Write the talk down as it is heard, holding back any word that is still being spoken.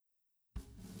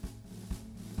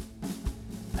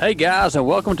Hey guys, and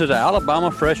welcome to the Alabama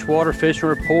Freshwater Fishing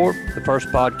Report, the first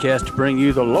podcast to bring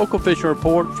you the local fishing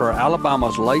report for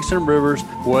Alabama's lakes and rivers,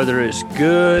 whether it's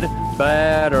good,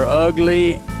 bad, or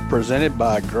ugly, presented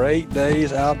by Great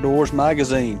Days Outdoors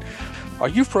magazine. Are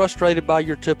you frustrated by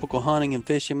your typical hunting and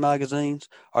fishing magazines?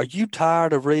 Are you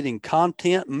tired of reading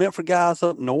content meant for guys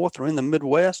up north or in the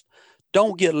Midwest?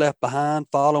 Don't get left behind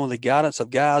following the guidance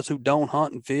of guys who don't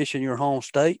hunt and fish in your home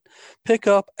state. Pick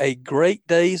up a Great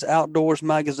Days Outdoors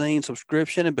magazine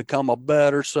subscription and become a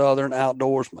better Southern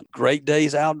outdoorsman. Great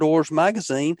Days Outdoors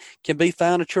magazine can be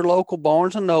found at your local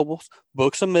Barnes & Nobles,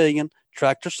 Books A Million,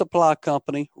 Tractor Supply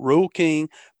Company, Rural King,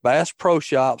 Bass Pro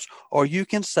Shops, or you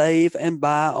can save and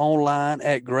buy online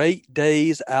at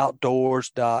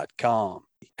greatdaysoutdoors.com.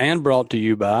 And brought to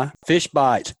you by Fish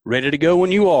Bites, ready to go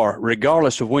when you are,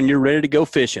 regardless of when you're ready to go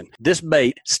fishing. This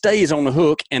bait stays on the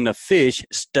hook and the fish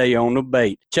stay on the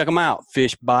bait. Check them out,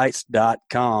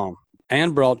 fishbites.com.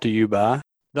 And brought to you by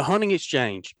The Hunting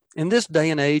Exchange. In this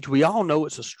day and age, we all know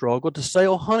it's a struggle to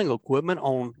sell hunting equipment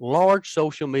on large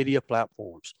social media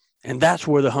platforms. And that's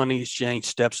where The Hunting Exchange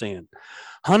steps in.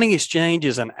 Hunting Exchange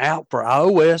is an app for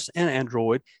iOS and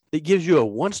Android that gives you a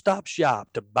one-stop shop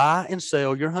to buy and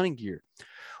sell your hunting gear.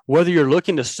 Whether you're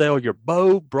looking to sell your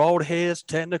bow, broadheads,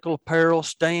 technical apparel,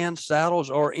 stands,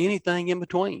 saddles, or anything in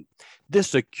between,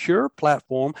 this secure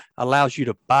platform allows you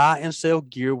to buy and sell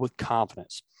gear with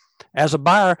confidence. As a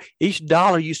buyer, each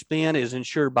dollar you spend is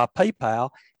insured by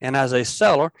PayPal, and as a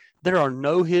seller, there are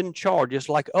no hidden charges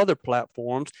like other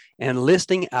platforms, and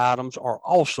listing items are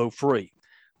also free.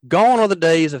 Gone are the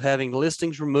days of having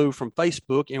listings removed from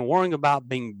Facebook and worrying about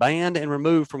being banned and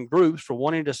removed from groups for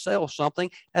wanting to sell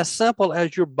something as simple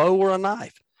as your bow or a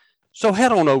knife. So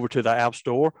head on over to the App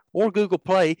Store or Google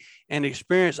Play and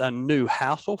experience a new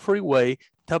hassle-free way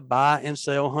to buy and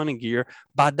sell hunting gear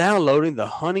by downloading the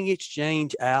Hunting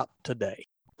Exchange app today.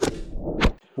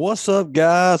 What's up,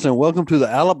 guys, and welcome to the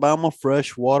Alabama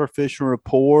Freshwater Fishing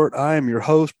Report. I am your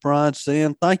host, Brian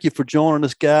Sinn. Thank you for joining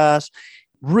us, guys.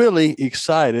 Really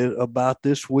excited about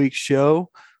this week's show.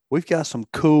 We've got some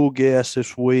cool guests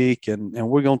this week, and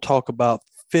we're going to talk about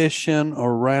fishing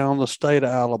around the state of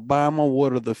Alabama.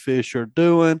 What are the fish are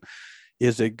doing?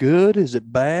 Is it good? Is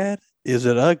it bad? Is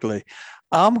it ugly?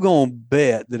 I'm going to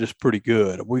bet that it's pretty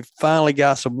good. We've finally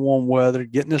got some warm weather,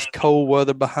 getting this cold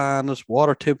weather behind us.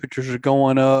 Water temperatures are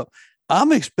going up.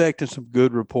 I'm expecting some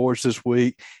good reports this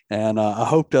week, and I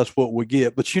hope that's what we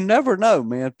get. But you never know,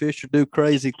 man. Fish do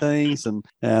crazy things, and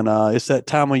it's that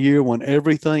time of year when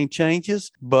everything changes.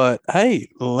 But, hey,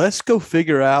 let's go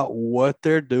figure out what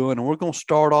they're doing. And we're going to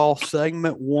start off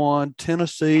segment 1,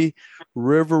 Tennessee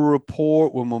River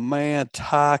Report with my man,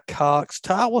 Ty Cox.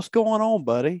 Ty, what's going on,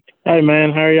 buddy? Hey,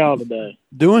 man. How are y'all today?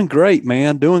 Doing great,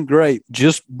 man. Doing great.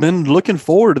 Just been looking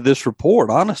forward to this report.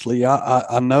 Honestly,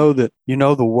 I know that,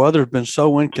 the weather's been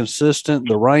so inconsistent.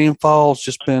 The rainfall's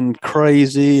just been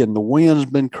crazy and the wind's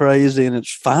been crazy. And it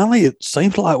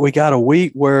seems like we got a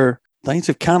week where things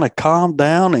have kind of calmed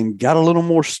down and got a little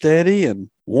more steady and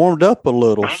warmed up a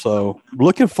little. So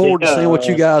looking forward to seeing what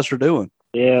you guys are doing.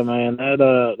 Yeah, man,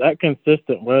 that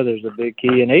consistent weather is a big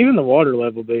key, and even the water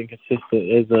level being consistent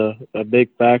is a big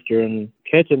factor in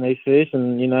catching these fish.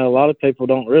 And a lot of people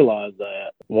don't realize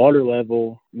that water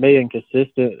level being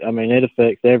consistent, it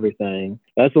affects everything.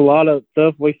 That's a lot of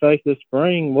stuff we faced this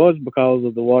spring was because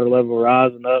of the water level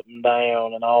rising up and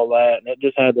down and all that, and it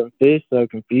just had them fish so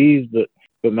confused. But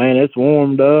man, it's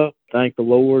warmed up. Thank the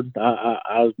Lord.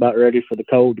 I was about ready for the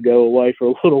cold to go away for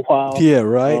a little while. Yeah,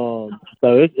 right.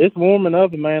 So it's warming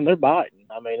up, and man, they're biting.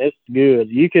 It's good.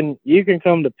 You can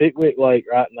come to Pickwick Lake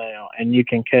right now, and you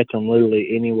can catch them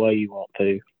literally any way you want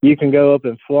to. You can go up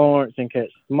in Florence and catch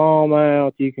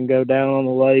smallmouth. You can go down on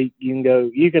the lake. You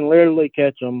can literally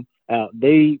catch them out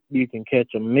deep. You can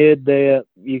catch them mid-depth.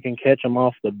 You can catch them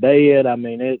off the bed.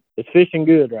 It's fishing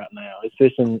good right now. It's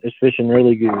fishing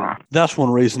really good. That's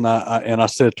one reason I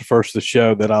said at the first of the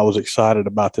show that I was excited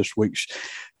about this week's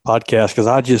podcast, because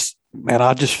I just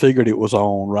figured it was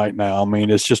on right now.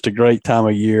 It's just a great time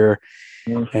of year.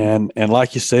 Mm-hmm. And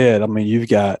like you said, you've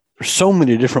got so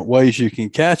many different ways you can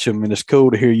catch them, and it's cool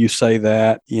to hear you say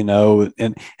that, and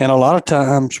a lot of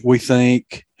times we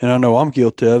think, and I know I'm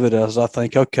guilty of it, as I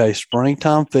think, okay,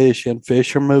 springtime fishing,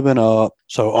 fish are moving up,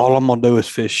 so all I'm going to do is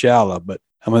fish shallow. But,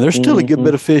 there's still a good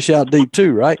bit of fish out deep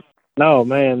too, right? No,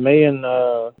 man, me and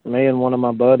one of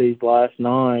my buddies last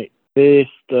night fished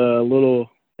a little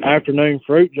afternoon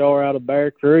fruit jar out of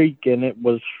Bear Creek, and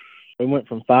we went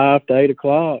from 5 to 8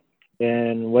 o'clock.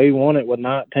 And we won it with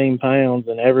 19 pounds,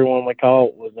 and everyone we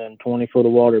caught was in 20 foot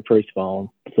of water pre-spawn.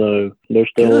 So there's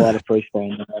still a lot of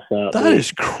pre-spawn. That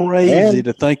is crazy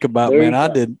to think about,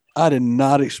 man. I did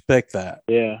not expect that.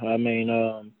 Yeah, I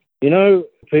mean,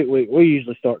 we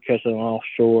usually start catching them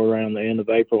offshore around the end of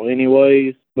April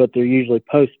anyways, but they're usually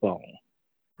postponed.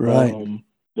 Right.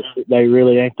 They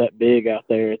really ain't that big out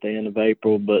there at the end of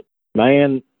April, but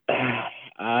man,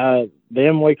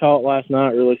 them we caught last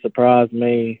night really surprised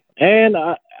me. And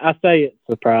I say it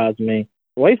surprised me.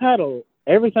 We've had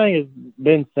everything has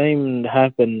been seeming to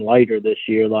happen later this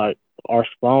year. Like our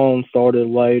spawn started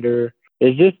later.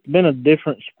 It's just been a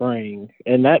different spring.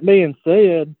 And that being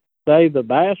said, say the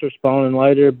bass are spawning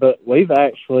later, but we've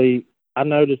actually, I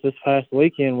noticed this past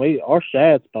weekend, our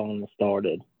shad spawn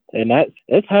started. And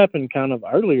it's happened kind of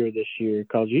earlier this year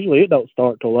because usually it don't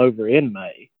start till over in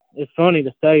May. It's funny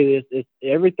to say this.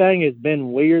 Everything has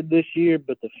been weird this year,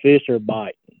 but the fish are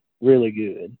biting really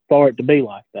good for it to be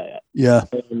like that. Yeah.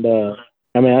 And,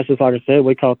 that's just like I said,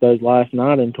 we caught those last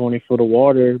night in 20 foot of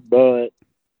water, but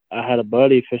I had a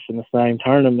buddy fishing the same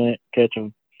tournament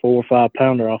catching 4 or 5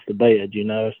 pounder off the bed,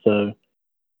 so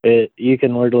you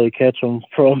can literally catch them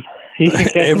from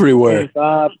everywhere.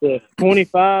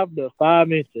 25 to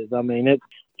 5 inches. I mean, it's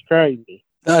crazy.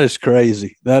 That is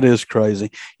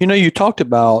crazy. You talked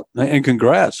about, and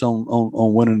congrats on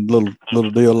winning a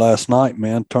little deal last night,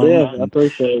 man. Yeah, I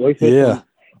appreciate it.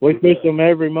 We fish them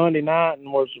every Monday night,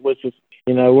 and which is,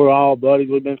 we're all buddies.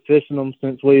 We've been fishing them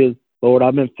since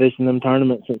I've been fishing them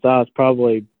tournaments since I was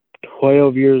probably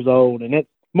 12 years old, and it's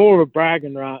more of a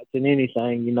bragging rights than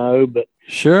anything, but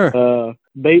sure.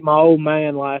 Beat my old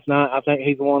man last night. I think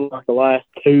he's won like the last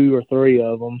 2 or 3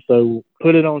 of them. So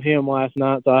put it on him last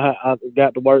night. So I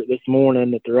got to work this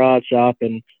morning at the rod shop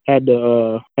and had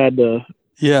to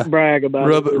brag about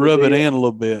rub it in a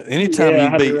little bit.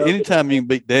 Anytime you can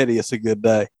beat Daddy, it's a good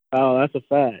day. Oh, that's a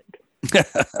fact.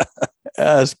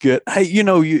 That's good. Hey,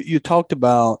 you talked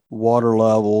about water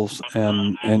levels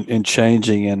and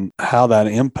changing and how that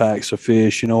impacts the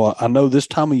fish. I know this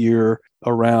time of year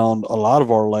around a lot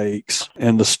of our lakes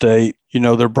in the state,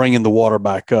 they're bringing the water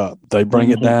back up. They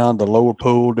bring it down the lower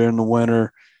pool during the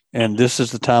winter, and this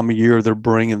is the time of year they're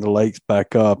bringing the lakes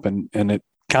back up, and it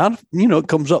kind of, it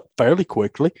comes up fairly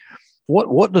quickly.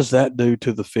 What does that do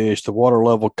to the fish, the water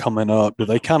level coming up? Do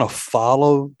they kind of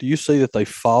follow? Do you see that they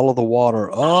follow the water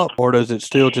up, or does it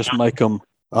still just make them,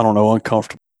 I don't know,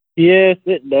 uncomfortable? Yes,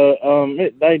 it does.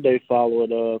 They do follow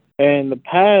it up. And the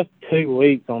past 2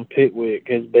 weeks on Pickwick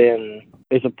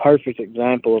it's a perfect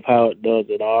example of how it does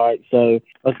it. All right, so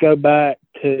let's go back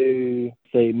to,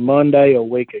 Monday a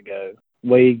week ago.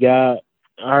 Let's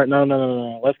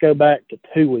go back to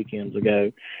 2 weekends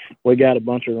ago. We got a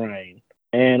bunch of rain.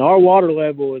 And our water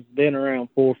level has been around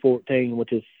 414,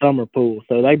 which is summer pool.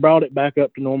 So they brought it back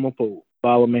up to normal pool.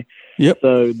 Follow me? Yep.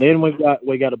 So then we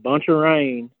got a bunch of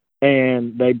rain,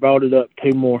 and they brought it up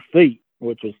 2 more feet,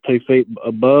 which was 2 feet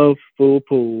above full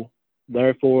pool.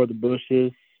 Therefore, the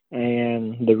bushes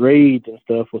and the reeds and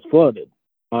stuff was flooded.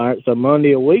 All right. So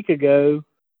Monday a week ago,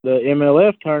 the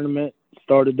MLF tournament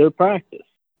started their practice.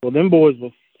 Well, them boys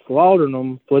was slaughtering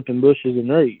them, flipping bushes and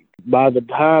reeds. By the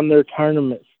time their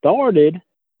tournament started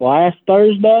last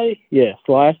Thursday,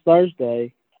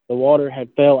 the water had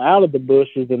fell out of the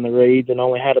bushes and the reeds and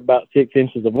only had about 6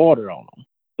 inches of water on them.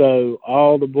 So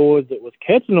all the boys that was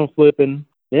catching them flipping,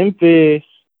 them fish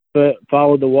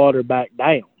followed the water back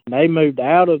down. They moved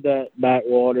out of that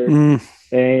backwater,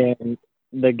 and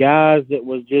the guys that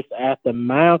was just at the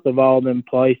mouth of all them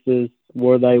places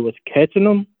where they was catching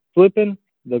them flipping,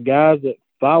 the guys that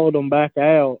followed them back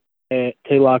out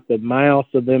to like the mouths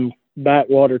of them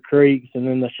backwater creeks and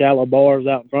then the shallow bars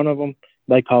out in front of them,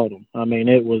 they caught them. I mean,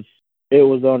 it was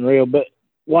unreal. But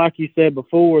like you said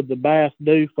before, the bass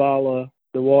do follow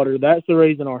the water. That's the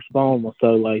reason our spawn was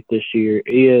so late this year,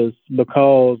 is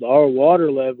because our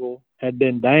water level had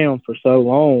been down for so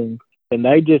long, and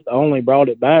they just only brought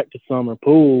it back to summer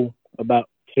pool about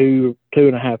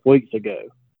 2.5 weeks ago,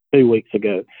 2 weeks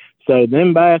ago. So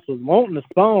them bass was wanting to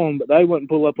spawn, but they wouldn't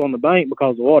pull up on the bank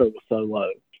because the water was so low.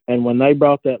 And when they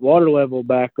brought that water level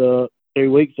back up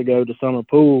 2 weeks ago to summer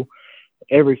pool,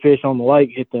 every fish on the lake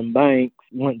hit them banks,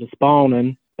 went to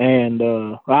spawning, and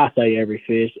I say every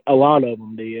fish, a lot of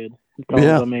them did. Because,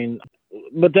 yeah. I mean,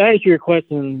 but to answer your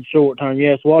question short term,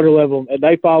 yes, water level,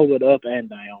 they follow it up and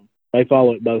down. They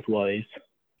follow it both ways.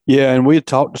 Yeah, and we had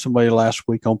talked to somebody last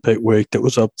week on Pickwick that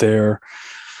was up there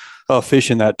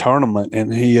fishing that tournament,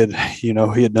 and he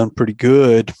had done pretty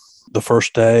good the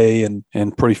first day and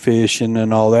pretty fishing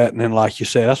and all that. And then, like you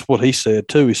said, that's what he said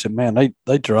too. He said, man,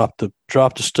 they dropped the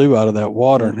stew out of that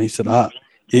water. And he said,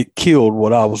 it killed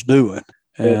what I was doing.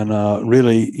 And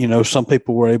really, some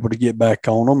people were able to get back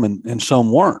on them and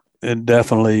some weren't. it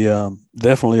definitely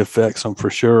affects them for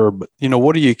sure. But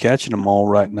what are you catching them on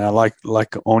right now? Like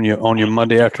on your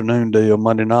Monday afternoon deal,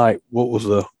 Monday night. What was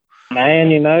the Man,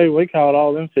 we caught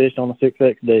all them fish on the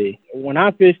 6XD. When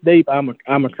I fish deep, I'm a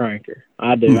cranker.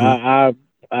 I do. Mm-hmm.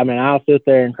 I mean, I'll sit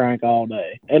there and crank all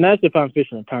day. And that's if I'm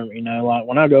fishing a tournament, Like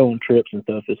when I go on trips and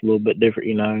stuff, it's a little bit different,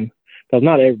 Because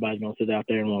not everybody's going to sit out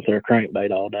there and want their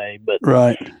crankbait all day. But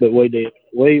right. But we did.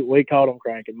 We caught them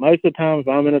cranking. Most of the time, if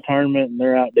I'm in a tournament and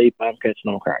they're out deep, I'm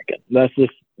catching them cranking. That's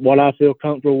just what I feel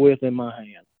comfortable with in my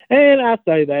hand. And I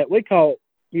say that. We caught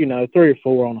 3 or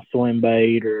 4 on a swim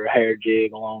bait or a hair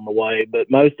jig along the way, but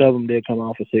most of them did come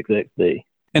off a 6XD.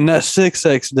 And that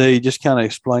 6XD, just kind of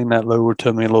explain that lure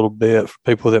to me a little bit for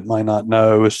people that might not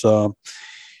know. It's,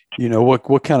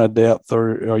 what kind of depth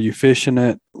are you fishing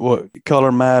at? What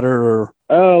color matter or?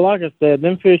 Like I said,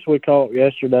 them fish we caught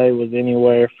yesterday was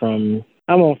anywhere from,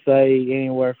 I'm going to say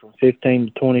anywhere from 15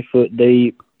 to 20 foot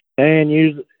deep. And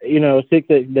a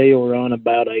 6XD will run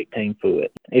about 18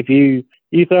 foot. If you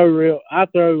throw I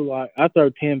throw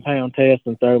 10-pound tests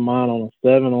and throw mine on a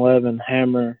 7-11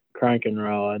 hammer cranking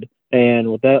rod.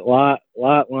 And with that light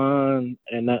line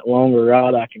and that longer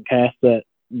rod, I can cast that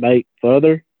bait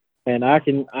further, and I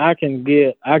can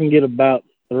get about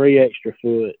 3 extra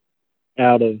foot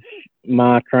out of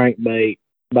my crankbait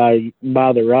by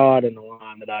the rod and the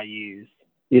line that I use.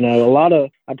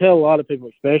 I tell a lot of people,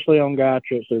 especially on guy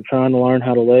trips that are trying to learn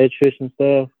how to ledge fish and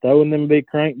stuff, throwing them big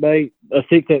crankbait, a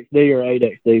 6XD or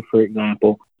 8XD, for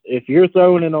example. If you're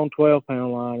throwing it on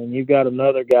 12-pound line and you've got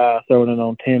another guy throwing it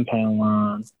on 10-pound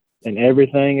line and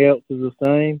everything else is the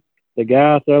same, the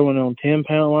guy throwing on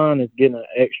 10-pound line is getting an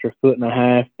extra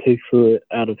 1.5 feet, 2 foot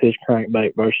out of his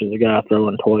crankbait versus the guy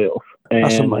throwing 12. And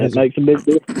it makes a big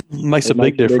difference. Makes a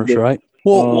big difference, right?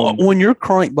 Well, when you're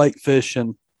crankbait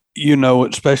fishing,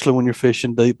 especially when you're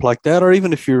fishing deep like that, or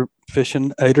even if you're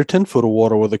fishing 8 or 10 foot of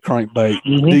water with a crankbait,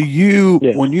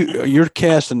 when you're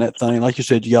casting that thing, like you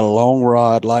said, you got a long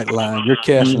rod, light line, you're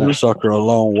casting that sucker a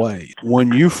long way.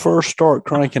 When you first start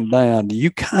cranking down, do you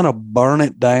kind of burn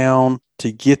it down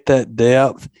to get that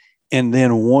depth? And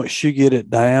then once you get it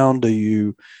down,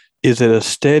 is it a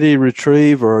steady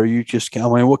retrieve, or are you just,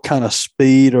 what kind of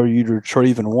speed are you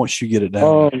retrieving once you get it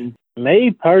down?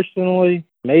 Me personally,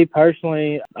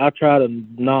 I try to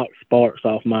knock sparks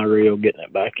off my reel getting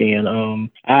it back in.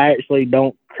 I actually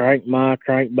don't crank my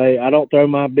crankbait. I don't throw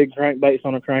my big crankbaits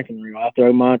on a cranking reel. I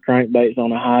throw my crankbaits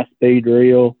on a high-speed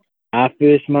reel. I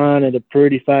fish mine at a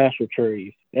pretty fast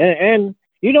retrieve. And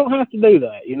you don't have to do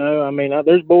that,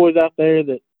 there's boys out there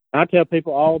that I tell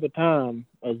people all the time,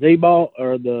 a Z-Ball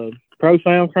or the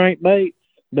Profound crankbaits,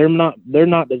 they're not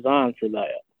designed for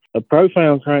that. A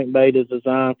Profound crankbait is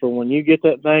designed for when you get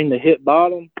that thing to hit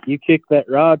bottom, you kick that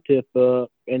rod tip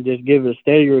up and just give it a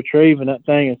steady retrieve, and that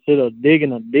thing, instead of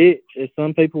digging a ditch, as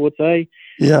some people would say,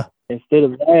 instead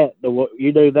of that, the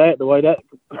way that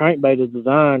crankbait is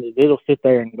designed is it'll sit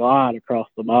there and glide across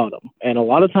the bottom. And a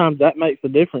lot of times that makes a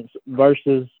difference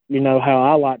versus, how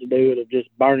I like to do it of just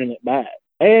burning it back.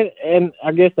 And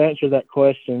I guess to answer that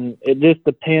question, it just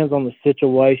depends on the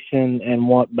situation and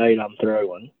what bait I'm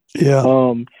throwing.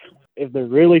 Yeah. If they're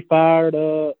really fired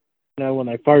up, when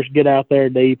they first get out there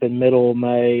deep in middle of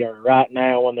May, or right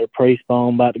now when they're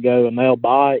pre-spawn about to go and they'll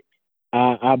bite,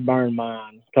 I burn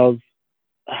mine because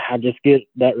I just get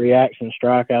that reaction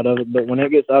strike out of it. But when it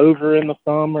gets over in the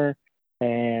summer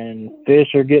and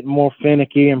fish are getting more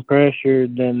finicky and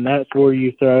pressured, then that's where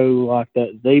you throw like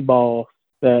that Z-Ball,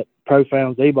 that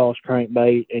Profound Z-Balls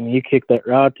crankbait, and you kick that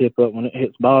rod tip up when it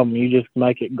hits bottom. You just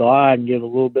make it glide and give a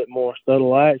little bit more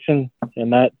subtle action,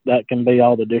 and that can be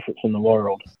all the difference in the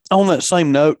world. On that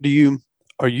same note,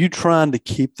 are you trying to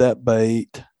keep that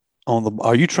bait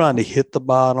are you trying to hit the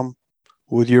bottom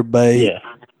with your bait? Yeah.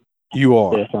 You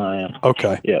are? Yes, I am.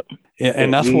 Okay. Yep. Yeah,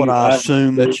 and that's what I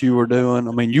assumed that you were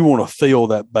doing. You want to feel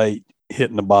that bait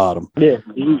hitting the bottom. Yeah,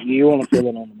 you want to feel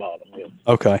it on the bottom. Yeah.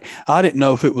 Okay. I didn't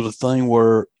know if it was a thing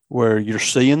where you're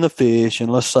seeing the fish,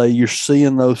 and let's say you're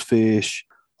seeing those fish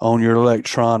on your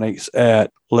electronics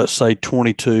at, let's say,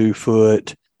 22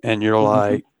 foot, and you're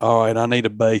like, all right, I need a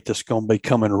bait that's going to be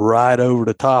coming right over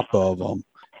the top of them,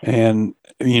 and,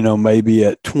 maybe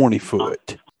at 20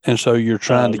 foot. And so you're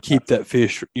trying to keep that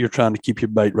fish, you're trying to keep your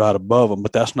bait right above them,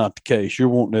 but that's not the case. You're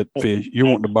wanting that fish, you're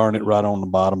wanting to burn it right on the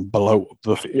bottom below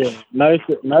the fish. Yeah, most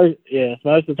of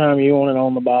the time you want it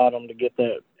on the bottom to get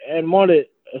that. And what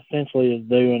it essentially is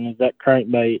doing is that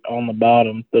crankbait on the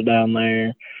bottom, down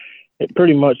there, it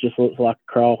pretty much just looks like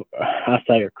a crawfish,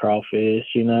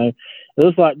 It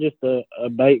looks like just a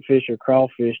bait fish or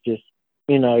crawfish just,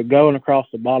 going across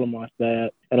the bottom like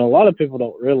that. And a lot of people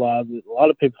don't realize it. A lot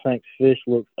of people think fish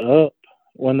looks up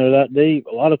when they're that deep,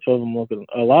 a lot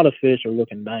of fish are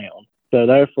looking down. So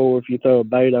therefore, if you throw a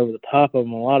bait over the top of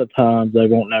them, a lot of times they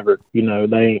won't never, they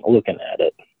ain't looking at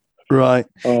it. Right.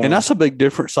 And that's a big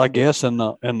difference, I guess, in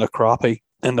the crappie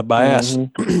and the bass,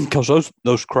 because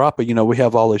those crappie, we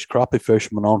have all these crappie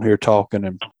fishermen on here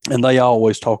talking, and they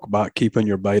always talk about keeping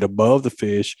your bait above the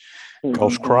fish,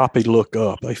 because crappie look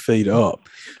up, they feed up.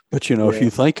 But, if you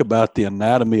think about the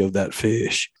anatomy of that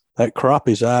fish, that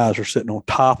crappie's eyes are sitting on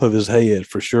top of his head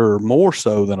for sure, more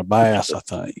so than a bass, I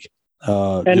think.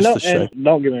 And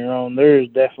don't get me wrong, there's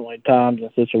definitely times and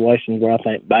situations where I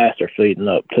think bass are feeding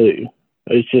up too.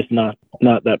 It's just not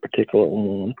that particular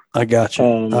one. I got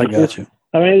you.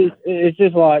 I mean, it's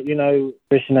just like,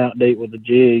 fishing out deep with a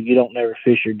jig. You don't never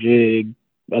fish your jig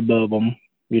above them.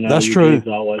 That's true. Jig's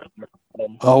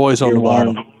always on the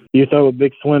bottom. You throw a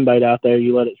big swim bait out there,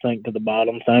 you let it sink to the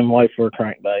bottom. Same way for a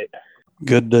crankbait.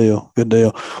 Good deal.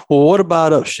 Well, what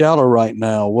about up shallow right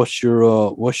now? What's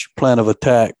your plan of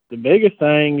attack? The biggest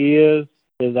thing is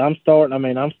I'm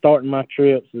starting my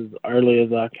trips as early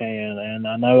as I can. And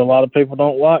I know a lot of people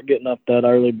don't like getting up that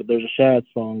early, but there's a shad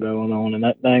spawn going on, and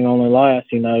that thing only lasts,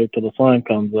 till the sun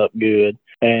comes up good.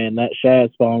 And that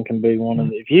shad spawn can be one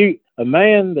of a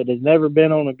man that has never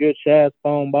been on a good shad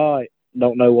spawn bite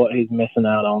don't know what he's missing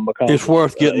out on, because it's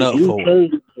worth getting up for.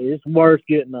 It's worth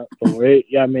getting up for it.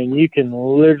 I mean, you can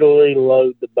literally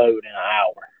load the boat in an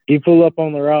hour. You pull up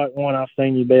on the right one, I've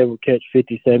seen you be able to catch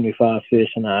 50, 75 fish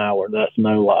in an hour. That's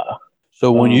no lie.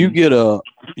 So when you get in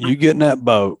that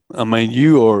boat, I mean,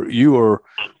 you are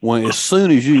as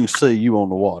soon as you can see, you on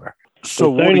the water.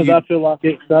 So as soon as I feel like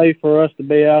it's safe for us to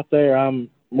be out there,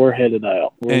 we're headed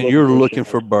out. And you're looking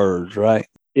for birds, right?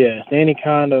 Yes, any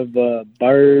kind of birds,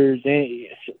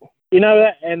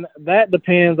 that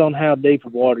depends on how deep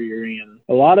of water you're in.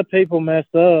 A lot of people mess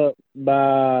up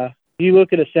by, you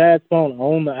look at a shad spawn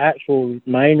on the actual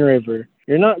main river,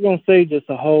 you're not going to see just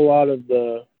a whole lot of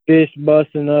the fish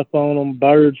busting up on them,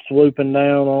 birds swooping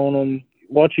down on them.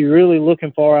 What you're really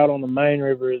looking for out on the main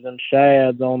river is them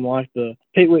shads on, like, the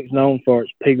Pickwick's known for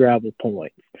its pea gravel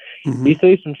point. Mm-hmm. You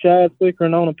see some shad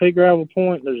flickering on a pea gravel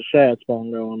point, there's a shad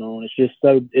spawn going on.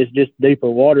 It's just deeper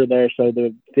water there, so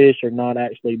the fish are not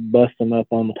actually busting up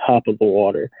on the top of the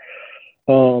water.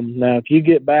 Now, if you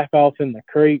get back off in the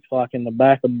creeks, like in the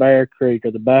back of Bear Creek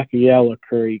or the back of Yellow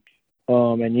Creek,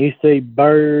 and you see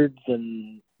birds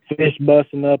and fish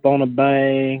busting up on a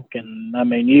bank, and I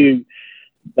mean,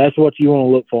 that's what you want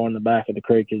to look for in the back of the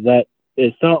creek, is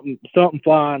something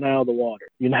flying out of the water.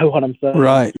 You know what I'm saying?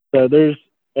 Right. So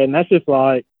and that's just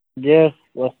like,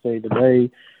 let's see,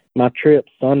 today, my trip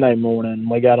Sunday morning,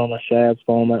 we got on a shad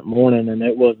spawn that morning, and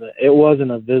it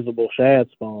wasn't a visible shad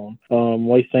spawn.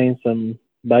 We seen some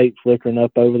bait flickering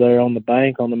up over there on the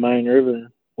bank on the main river.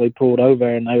 We pulled over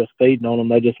there, and they was feeding on them.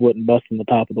 They just wouldn't bust in the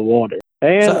top of the water.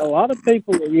 And a lot of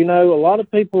people,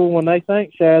 when they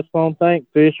think shad spawn, think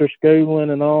fish are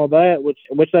schooling and all that, which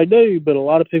they do, but a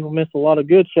lot of people miss a lot of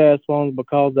good shad spawns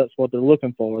because that's what they're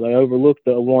looking for. They overlook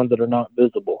the ones that are not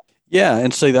visible. Yeah,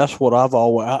 and see, that's what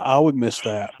I would miss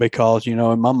that, because, in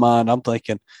my mind, I'm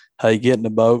thinking, hey, get in the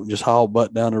boat and just haul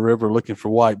butt down the river looking for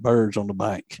white birds on the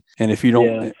bank. And if you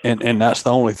don't, and that's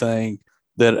the only thing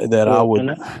that I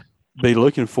would be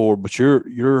looking for, but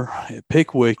you're at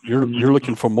Pickwick, you're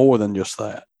looking for more than just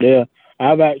that. Yeah.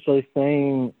 I've actually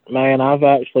fished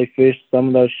some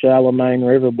of those shallow main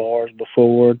river bars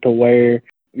before, to where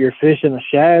you're fishing a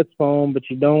shad spawn, but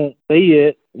you don't see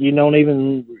it. You don't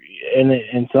even,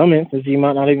 in some instances, you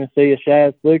might not even see a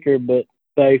shad flicker, but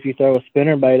say if you throw a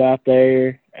spinnerbait out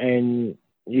there and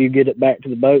you get it back to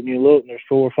the boat and you look and there's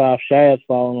 4 or 5 shads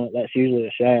following it, that's usually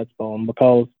a shad spawn,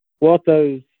 because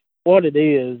what it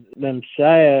is, them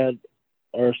shad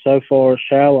are so far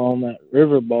shallow on that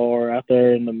river bar out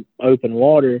there in the open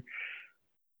water,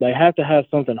 they have to have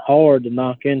something hard to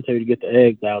knock into to get the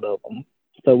eggs out of them.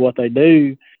 So what they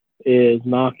do is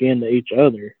knock into each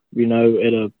other, at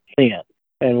a scent.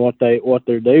 And what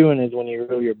they're doing is, when you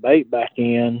reel your bait back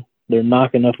in, they're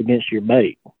knocking up against your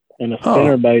bait. And a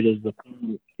spinnerbait is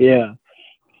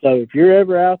So if you're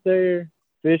ever out there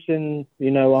fishing,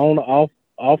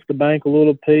 off the bank a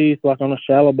little piece, like on a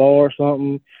shallow bar or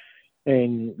something,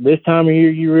 and this time of year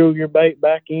you reel your bait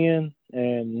back in,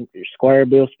 and your square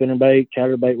bill spinnerbait,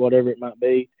 chatterbait, whatever it might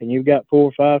be, and you've got 4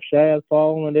 or 5 shads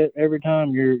following it every time,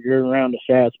 you're around a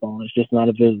shad spawn. It's just not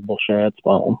a visible shad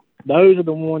spawn. Those are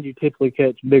the ones you typically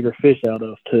catch bigger fish out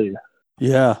of too.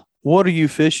 Yeah. What do you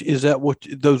fish? Is that what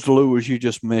those lures you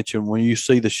just mentioned, when you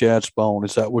see the shad spawn,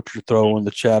 is that what you're throwing?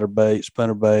 The chatterbait,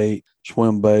 spinnerbait,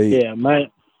 swim bait? Yeah,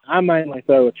 I mainly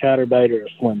throw a chatterbait or a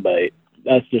swim bait.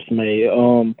 That's just me.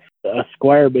 a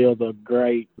square bill's a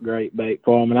great bait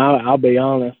for them. And I'll be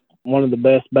honest, one of the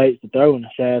best baits to throw in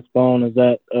a shad spawn is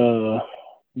that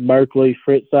Berkeley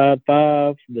Fritside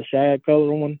 5, the shad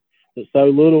color one that's so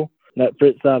little. That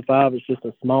Fritside 5 is just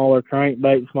a smaller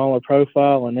crankbait, smaller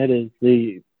profile, and it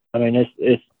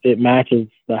matches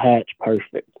the hatch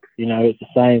perfect. It's the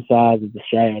same size as the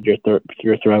shad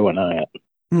you're throwing at.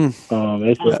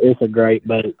 It's a great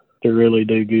bait to really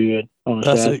do good on a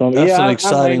shad spawn. That's an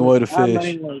exciting way to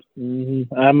fish.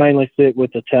 I mainly stick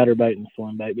with the chatterbait and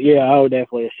swim bait. But yeah,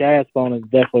 definitely. A shad spawn is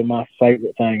definitely my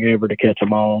favorite thing ever to catch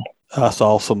them on. That's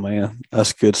awesome, man.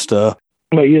 That's good stuff.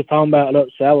 But you was talking about up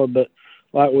shallow, but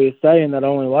like we were saying, that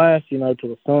only lasts, till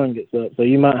the sun gets up. So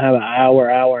you might have an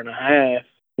hour and a half,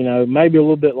 maybe a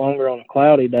little bit longer on a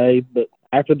cloudy day. But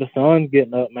after the sun's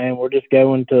getting up, man, we're just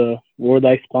going to where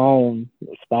they spawning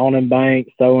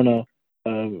banks, throwing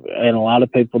and a lot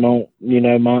of people don't,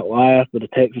 might laugh, but a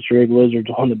Texas rig lizard's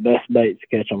one of the best baits to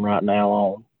catch them right now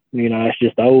on. It's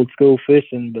just old school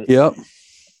fishing, but yep.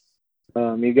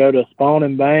 You go to a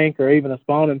spawning bank or even a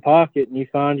spawning pocket and you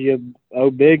find you a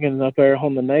big one up there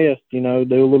on the nest, do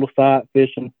a little sight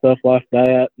fishing, stuff like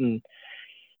that. And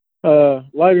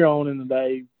later on in the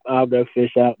day, I'll go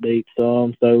fish out deep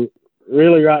some. So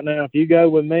really right now, if you go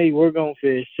with me, we're going to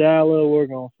fish shallow, we're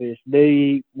going to fish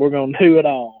deep, we're going to do it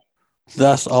all.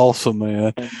 That's awesome,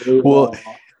 man. Well,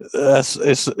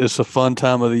 it's a fun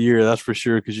time of the year, that's for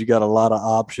sure, because you got a lot of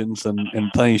options and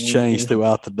things change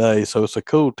throughout the day. So it's a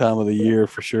cool time of the year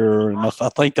for sure. And I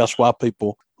think that's why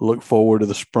people look forward to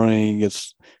the spring.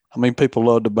 People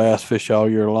love to bass fish all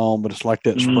year long, but it's like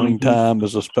that springtime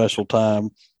is a special time.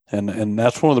 And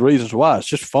that's one of the reasons why. It's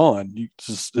just fun.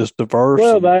 It's diverse.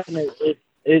 Well,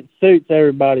 it suits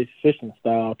everybody's fishing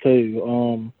style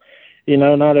too.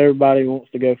 Not everybody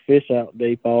wants to go fish out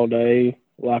deep all day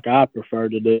like I prefer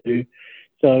to do.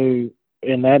 So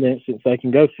in that instance, they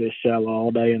can go fish shallow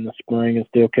all day in the spring and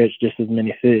still catch just as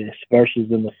many fish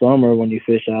versus in the summer when you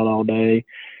fish out all day.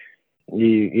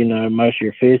 Most of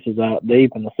your fish is out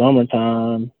deep in the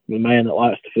summertime. The man that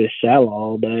likes to fish shallow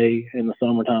all day in the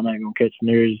summertime ain't gonna catch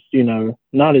near as,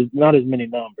 not as many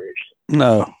numbers.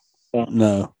 No.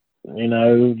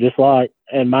 Just like,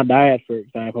 and my dad, for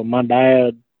example,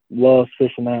 loves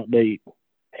fishing out deep.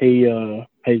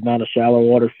 He's not a shallow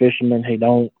water fisherman. He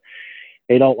don't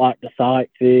like to sight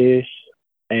fish,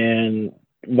 and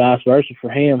vice versa for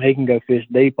him. He can go fish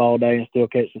deep all day and still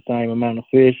catch the same amount of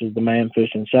fish as the man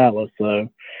fishing shallow. So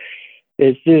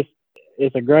it's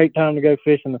a great time to go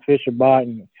fishing. The fish are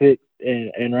biting.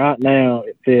 And right now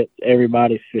it fits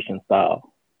everybody's fishing style.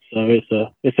 So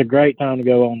it's a great time to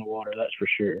go on the water, that's for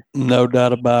sure. No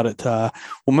doubt about it, Ty.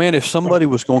 Well, man, if somebody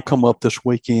was going to come up this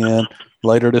weekend,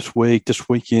 later this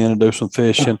weekend, and do some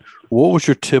fishing, what would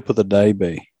your tip of the day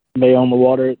be? Be on the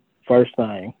water first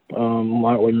thing.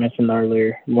 Like we mentioned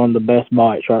earlier, one of the best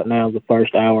bites right now is the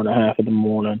first hour and a half of the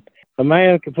morning. A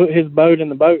man can put his boat in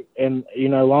the boat and,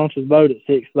 launch his boat at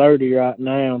 6:30 right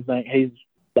now and think he's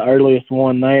the earliest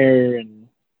one there. And,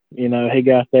 he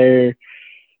got there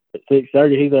at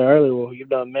 6:30, he's there early. Well, you've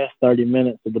done missed 30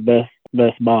 minutes of the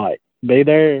best bite. Be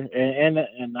there, and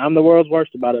I'm the world's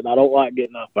worst about it. I don't like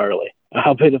getting up early.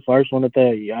 I'll be the first one to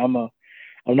tell you. I'm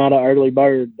not an early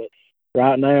bird, but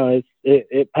right now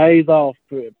it pays off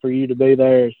for you to be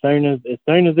there as soon as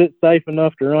it's safe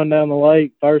enough to run down the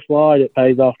lake. First light, it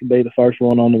pays off to be the first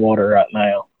one on the water right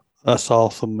now. That's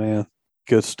awesome, man.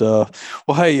 Good stuff.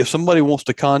 Well, hey, if somebody wants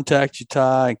to contact you,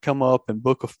 Ty, and come up and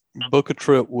book a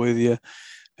trip with you,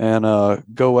 and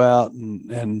go out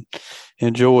and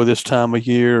enjoy this time of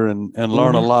year and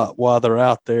learn a lot while they're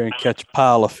out there and catch a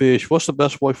pile of fish, what's the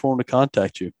best way for them to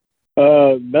contact you?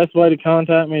 Best way to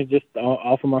contact me is just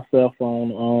off of my cell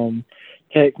phone.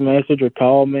 Text message or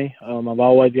call me. I've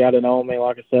always got it on me.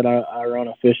 Like I said, I run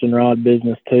a fishing rod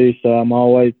business too, so I'm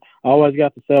always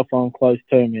got the cell phone close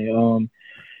to me.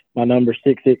 My number is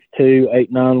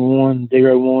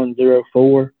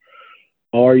 662-891-0104.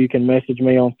 Or you can message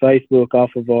me on Facebook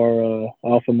off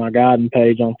of my guiding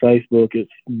page on Facebook. It's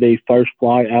the First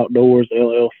Flight Outdoors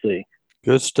LLC.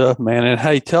 Good stuff, man. And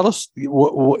hey, tell us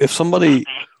if somebody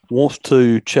wants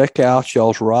to check out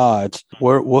y'all's rides,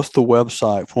 what's the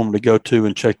website for them to go to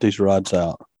and check these rides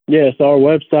out? Yes, our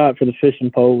website for the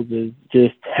fishing poles is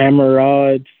just Hammer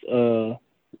Rods, 2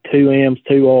 M's,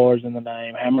 2 R's in the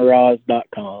name,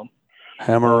 hammerrods.com.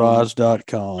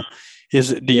 Hammerrods.com.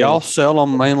 Do y'all sell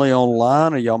them mainly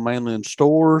online, or y'all mainly in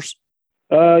stores?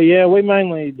 Yeah, we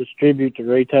mainly distribute to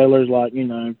retailers like,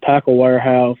 Tackle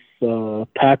Warehouse,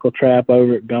 Tackle Trap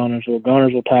over at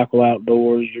Gunnersville Tackle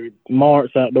Outdoors, your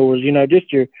Marks Outdoors,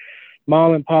 just your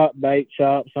mom and pop bait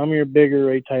shops, some of your bigger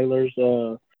retailers.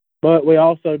 But we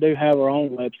also do have our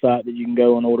own website that you can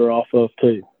go and order off of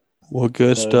too. Well,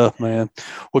 good stuff, man.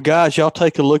 Well, guys, y'all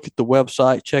take a look at the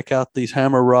website. Check out these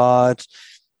hammer rods.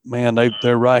 Man,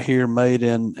 they're right here, made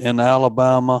in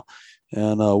Alabama,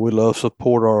 and we love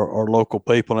support our local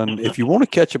people. And if you want to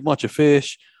catch a bunch of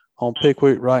fish on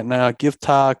Pickwick right now, give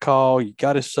Ty a call. You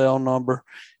got his cell number,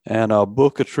 and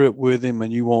book a trip with him,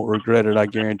 and you won't regret it, I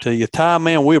guarantee you. Ty,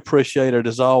 man, we appreciate it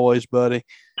as always, buddy,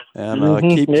 and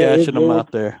keep catching them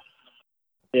out there.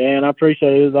 Yeah, and I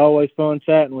appreciate it. It was always fun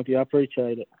chatting with you. I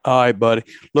appreciate it. All right, buddy.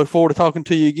 Look forward to talking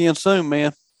to you again soon,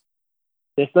 man.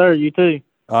 Yes, sir. You too.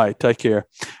 All right, take care.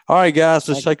 All right, guys,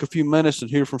 let's take a few minutes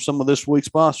and hear from some of this week's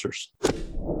sponsors.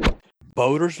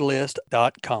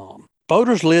 BoatersList.com.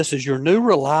 Boaters List is your new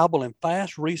reliable and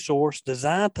fast resource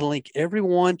designed to link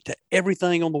everyone to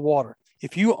everything on the water.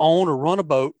 If you own or run a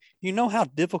boat, you know how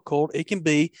difficult it can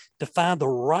be to find the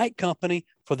right company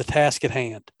for the task at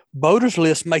hand. Boaters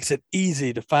List makes it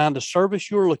easy to find the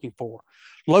service you're looking for.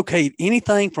 Locate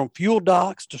anything from fuel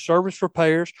docks to service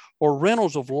repairs or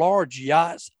rentals of large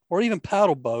yachts or even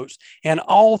paddle boats and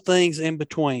all things in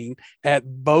between at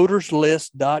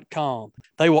boaterslist.com.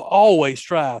 They will always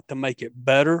strive to make it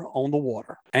better on the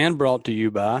water. And brought to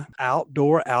you by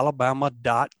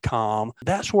OutdoorAlabama.com.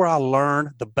 That's where I learned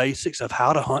the basics of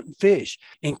how to hunt and fish,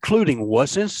 including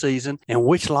what's in season and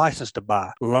which license to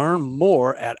buy. Learn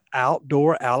more at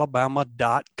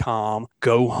OutdoorAlabama.com.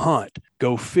 Go hunt,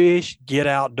 go fish, get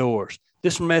outdoors.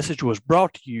 This message was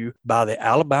brought to you by the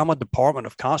Alabama Department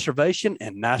of Conservation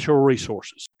and Natural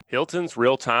Resources. Hilton's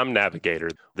Real-Time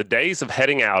Navigator. The days of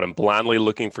heading out and blindly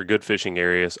looking for good fishing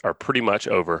areas are pretty much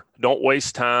over. Don't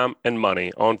waste time and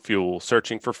money on fuel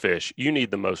searching for fish. You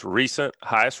need the most recent,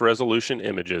 highest resolution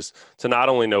images to not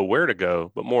only know where to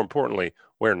go, but more importantly,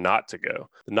 where not to go.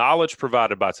 The knowledge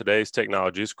provided by today's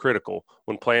technology is critical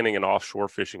when planning an offshore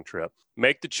fishing trip.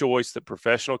 Make the choice that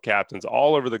professional captains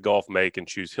all over the Gulf make and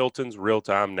choose Hilton's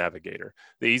Real-Time Navigator.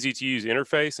 The easy-to-use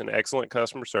interface and excellent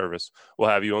customer service will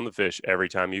have you on the fish every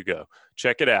time you go.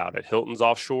 Check it out at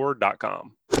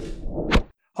hiltonsoffshore.com.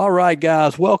 All right,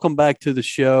 guys, welcome back to the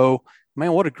show.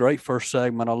 Man, what a great first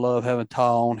segment. I love having Ty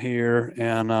on here.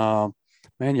 And,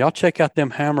 man, y'all check out them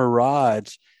hammer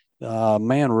rods.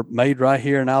 Man, made right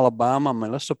here in Alabama. I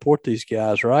mean, let's support these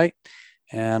guys, right?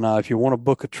 And if you want to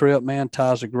book a trip, man,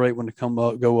 Ty's a great one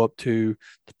to go up to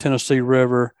the Tennessee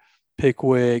River,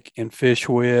 Pickwick, and fish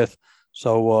with.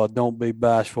 So don't be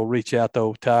bashful. Reach out to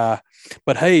old Ty.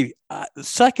 But, hey, the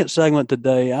second segment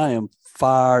today I am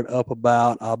fired up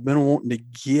about. I've been wanting to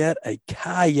get a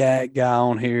kayak guy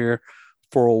on here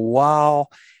for a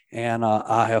while. And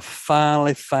I have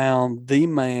finally found the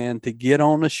man to get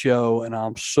on the show, and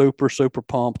I'm super, super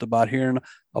pumped about hearing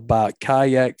about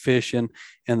kayak fishing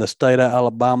in the state of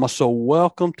Alabama. So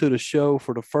welcome to the show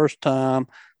for the first time,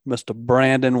 Mr.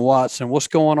 Brandon Watson. What's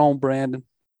going on, Brandon?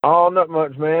 Oh, not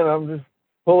much, man. I'm just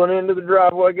pulling into the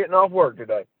driveway, getting off work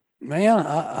today. Man,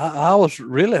 I was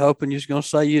really hoping you was going to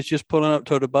say you was just pulling up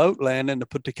to the boat landing to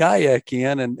put the kayak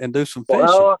in and do some fishing.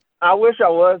 Well, I wish I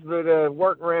was, but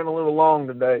work ran a little long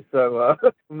today, so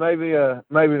maybe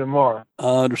tomorrow.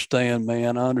 I understand,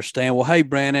 man. I understand. Well, hey,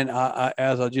 Brandon, I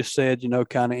as I just said,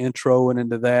 kind of introing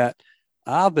into that,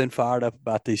 I've been fired up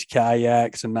about these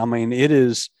kayaks, and I mean, it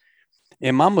is.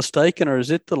 Am I mistaken, or is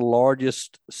it the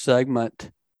largest segment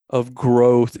of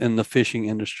growth in the fishing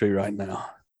industry right now?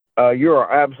 You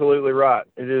are absolutely right.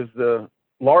 It is the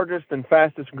largest and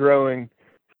fastest growing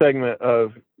segment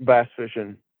of bass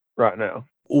fishing right now.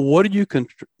 What do you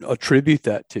attribute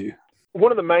that to?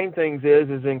 One of the main things is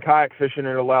in kayak fishing,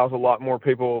 it allows a lot more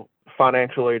people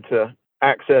financially to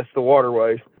access the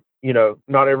waterways.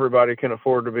 Not everybody can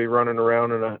afford to be running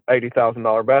around in a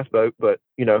 $80,000 bass boat, but,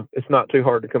 it's not too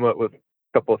hard to come up with a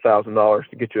couple of $1,000s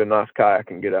to get you a nice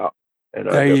kayak and get out. And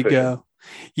there you go.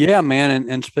 Yeah, man.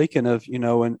 And speaking of,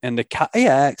 and the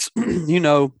kayaks,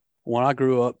 when I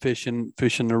grew up fishing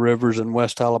the rivers in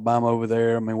West Alabama over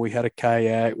there, I mean, we had a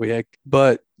kayak,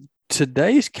 but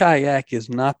today's kayak is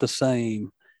not the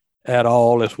same at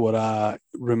all as what I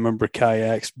remember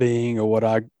kayaks being or what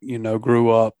I, grew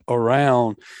up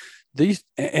around these.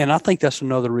 And I think that's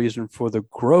another reason for the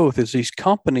growth is these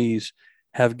companies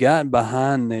have gotten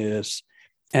behind this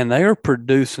and they are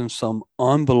producing some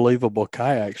unbelievable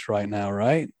kayaks right now,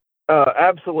 right?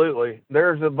 Absolutely.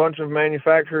 There's a bunch of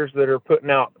manufacturers that are putting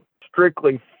out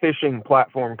strictly fishing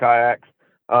platform kayaks.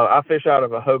 I fish out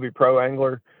of a Hobie Pro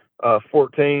Angler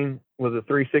 14 with a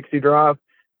 360 drive.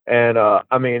 And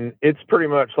I mean, it's pretty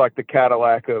much like the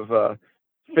Cadillac of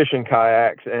fishing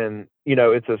kayaks. And,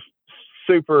 it's a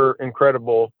super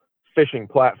incredible fishing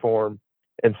platform.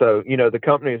 And so, the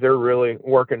companies, they're really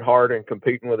working hard and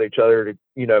competing with each other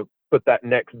to, put that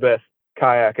next best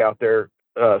kayak out there,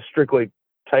 strictly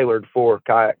tailored for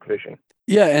kayak fishing.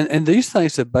 Yeah, and these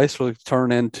things have basically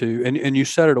turned into, and you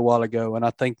said it a while ago, and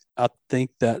I think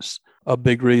that's a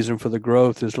big reason for the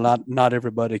growth is not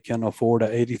everybody can afford a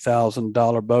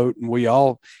 $80,000 boat,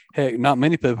 and heck, not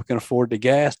many people can afford the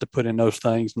gas to put in those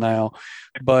things now,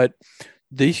 but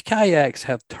these kayaks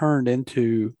have turned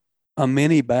into a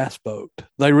mini bass boat.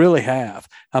 They really have.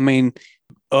 I mean,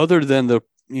 other than the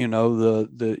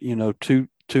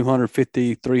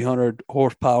 250, 300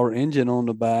 horsepower engine on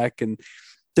the back, and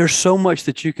there's so much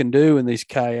that you can do in these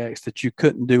kayaks that you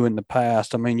couldn't do in the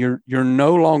past. I mean, you're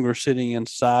no longer sitting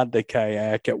inside the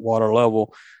kayak at water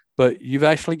level, but you've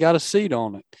actually got a seat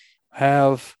on it,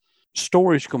 have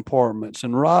storage compartments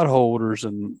and rod holders,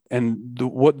 and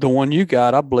the one you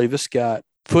got, I believe it's got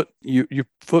foot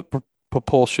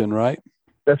propulsion, right?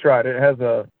 That's right. It has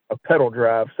a pedal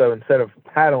drive, so instead of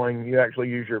paddling, you actually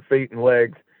use your feet and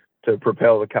legs to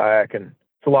propel the kayak, and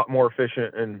it's a lot more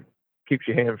efficient and keeps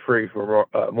you hands-free for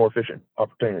more efficient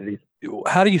opportunities.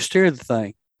 How do you steer the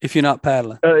thing if you're not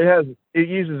paddling? It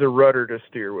uses a rudder to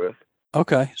steer with.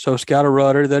 Okay, so it's got a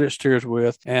rudder that it steers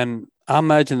with, and I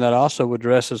imagine that also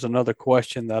addresses another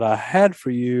question that I had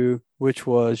for you, which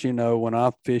was, when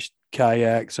I fished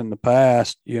kayaks in the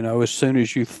past, as soon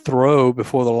as you throw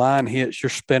before the line hits, you're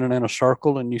spinning in a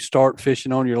circle, and you start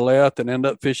fishing on your left and end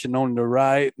up fishing on the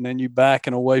right, and then you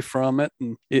backing away from it,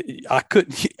 and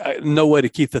no way to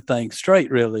keep the thing straight,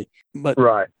 really. But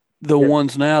right. The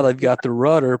ones now, they've got the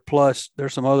rudder, plus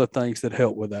there's some other things that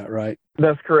help with that, right?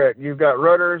 That's correct. You've got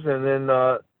rudders, and then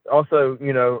also,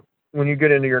 when you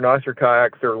get into your nicer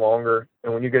kayaks, they're longer.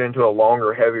 And when you get into a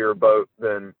longer, heavier boat,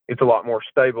 then it's a lot more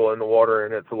stable in the water,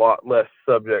 and it's a lot less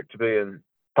subject to being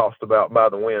tossed about by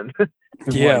the wind.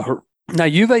 Yeah. Now,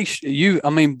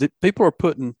 people are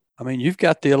putting, you've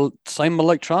got the same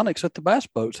electronics that the bass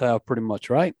boats have pretty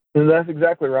much, right? And that's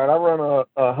exactly right. I run a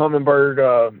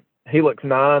Humminbird Helix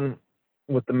 9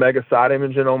 with the Mega side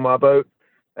imaging on my boat.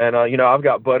 And, I've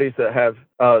got buddies that have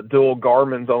dual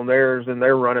Garmin's on theirs, and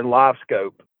they're running live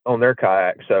scope on their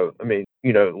kayak. So,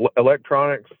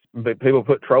 electronics, people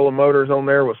put trolling motors on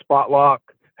there with spot lock.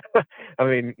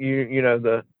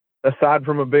 Aside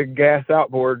from a big gas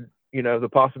outboard, the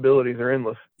possibilities are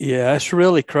endless. Yeah, it's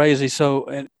really crazy. So,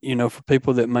 and, for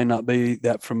people that may not be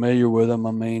that familiar with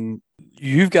them,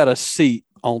 you've got a seat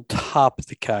on top of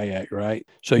the kayak, right?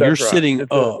 So you're sitting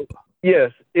up.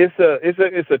 Yes, it's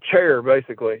a chair,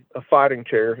 basically, a fighting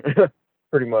chair,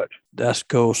 pretty much. That's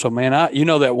cool. So, man,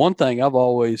 that one thing I've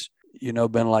always,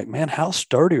 been like, man, how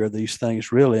sturdy are these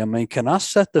things really? Can I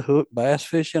set the hook bass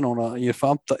fishing on if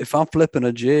I'm flipping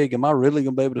a jig, am I really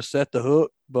gonna be able to set the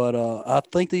hook? But I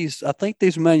think these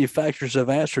manufacturers have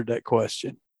answered that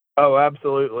question. Oh,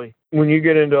 absolutely. When you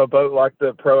get into a boat like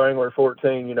the Pro Angler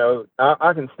 14,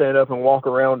 I can stand up and walk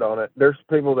around on it. There's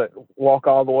people that walk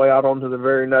all the way out onto the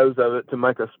very nose of it to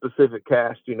make a specific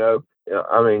cast,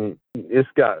 It's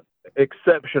got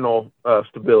exceptional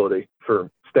stability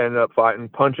for standing up fighting.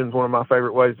 Punching's one of my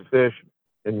favorite ways to fish,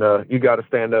 and you got to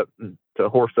stand up to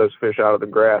horse those fish out of the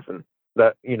grass, and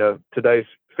that, today's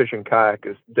fishing kayak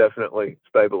is definitely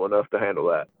stable enough to handle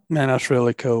that. Man, that's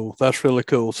really cool.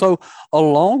 So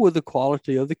along with the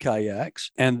quality of the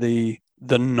kayaks and the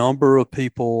number of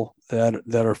people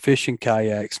that are fishing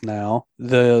kayaks now,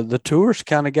 the tours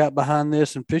kind of got behind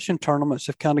this, and fishing tournaments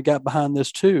have kind of got behind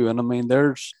this too. And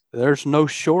there's no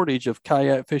shortage of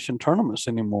kayak fishing tournaments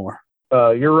anymore.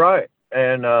 You're right.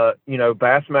 And,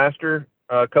 Bassmaster,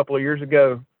 a couple of years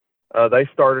ago, they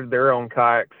started their own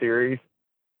kayak series,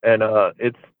 and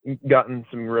it's gotten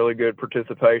some really good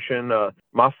participation.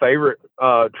 My favorite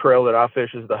trail that I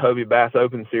fish is the Hobie Bass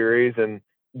Open Series, and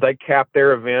they cap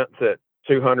their events at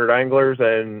 200 anglers,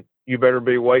 and you better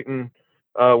be waiting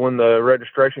when the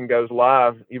registration goes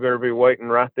live. You better be waiting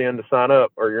right then to sign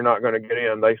up, or you're not going to get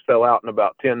in. They sell out in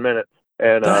about 10 minutes.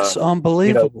 And that's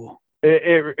unbelievable.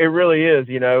 It really is.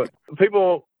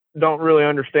 People don't really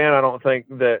understand, I don't think,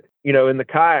 that, in the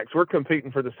kayaks, we're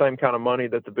competing for the same kind of money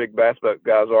that the big bass boat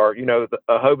guys are. A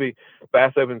Hobie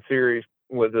Bass Open Series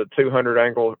with a 200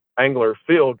 angler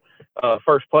field,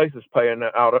 first place is paying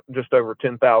out just over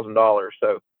 $10,000.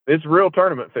 So it's real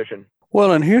tournament fishing.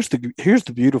 Well, and here's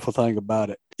the beautiful thing about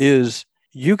it is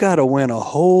you got to win a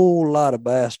whole lot of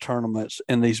bass tournaments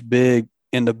in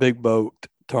the big boat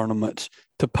tournaments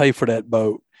to pay for that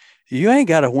boat. You ain't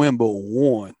got to win but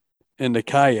one in the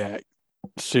kayak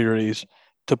series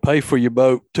to pay for your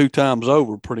boat 2 times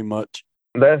over, pretty much.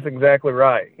 That's exactly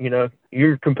right.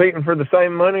 You're competing for the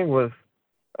same money with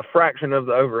a fraction of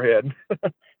the overhead.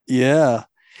 Yeah.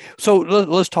 So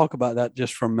let's talk about that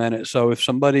just for a minute. So if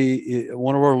somebody,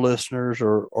 one of our listeners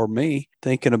or me,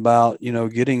 thinking about,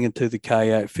 getting into the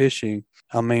kayak fishing,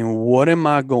 I mean, what am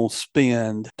I going to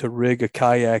spend to rig a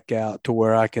kayak out to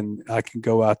where I can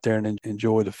go out there and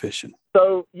enjoy the fishing?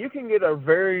 So you can get a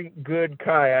very good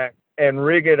kayak and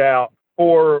rig it out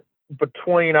for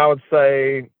between, I would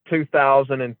say,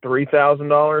 $2,000 and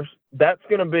 $3,000. That's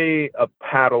going to be a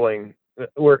paddling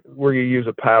where you use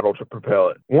a paddle to propel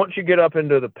it. Once you get up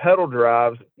into the pedal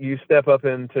drives, you step up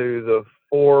into the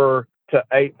 $4,000 to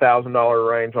 $8,000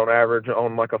 range on average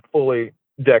on like a fully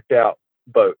decked out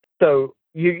boat. So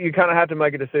you kind of have to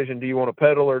make a decision. Do you want to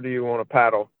pedal or do you want to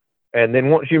paddle? And then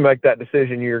once you make that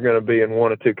decision, you're going to be in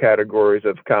one or two categories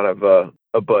of kind of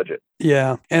a budget.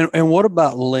 Yeah. And what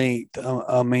about length?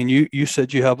 I mean, you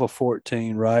said you have a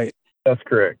 14, right? That's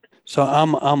correct. So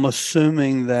I'm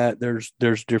assuming that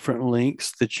there's different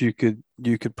lengths that you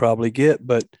could probably get,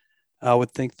 but I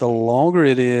would think the longer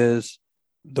it is,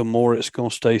 the more it's going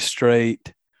to stay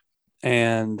straight.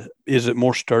 And is it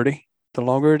more sturdy the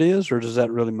longer it is, or does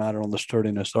that really matter on the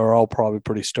sturdiness? They're all probably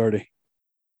pretty sturdy.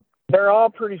 They're all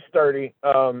pretty sturdy.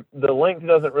 The length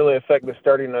doesn't really affect the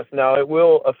sturdiness. Now it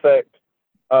will affect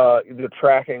the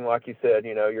tracking, like you said.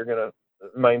 You're going to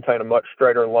maintain a much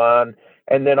straighter line,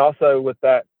 and then also with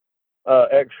that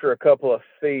extra couple of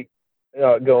feet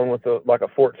going with like a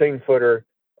 14-footer,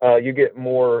 you get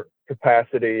more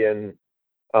capacity and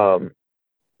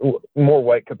more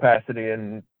weight capacity,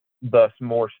 and thus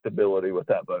more stability with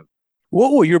that boat.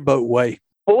 What will your boat weigh?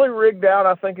 Fully rigged out,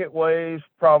 I think it weighs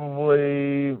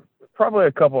probably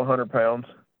a couple of 100 pounds.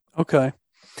 Okay.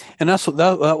 And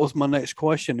that was my next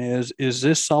question is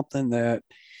this something that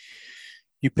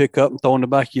you pick up and throw in the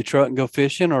back of your truck and go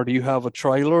fishing, or do you have a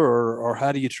trailer, or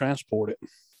how do you transport it?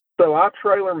 So I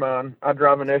trailer mine. I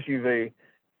drive an SUV,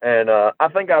 and I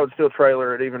think I would still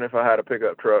trailer it even if I had a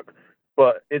pickup truck.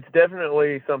 But it's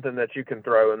definitely something that you can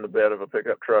throw in the bed of a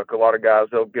pickup truck. A lot of guys,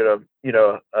 they'll get a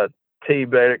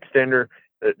T-bed extender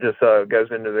that just goes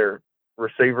into their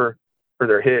receiver for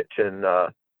their hitch and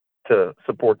to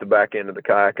support the back end of the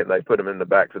kayak, and they put them in the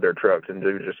backs of their trucks and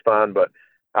do just fine. But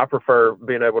I prefer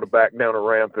being able to back down a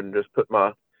ramp and just put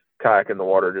my kayak in the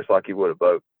water just like you would a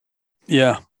boat.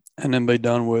 Yeah, and then be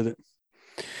done with it.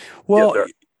 Well,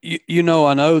 yes,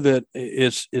 I know that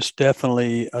it's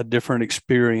definitely a different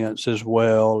experience as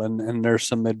well, and there's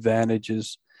some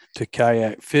advantages to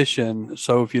kayak fishing.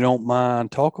 So if you don't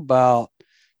mind, talk about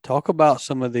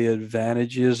some of the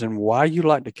advantages and why you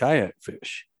like to kayak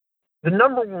fish. The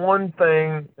number one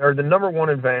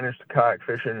advantage to kayak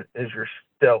fishing is your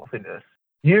stealthiness.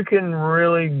 You can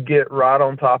really get right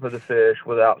on top of the fish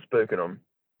without spooking them.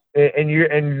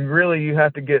 And really you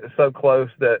have to get so close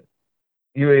that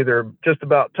you either just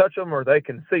about touch them or they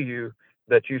can see you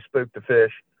that you spook the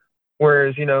fish.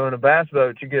 Whereas, in a bass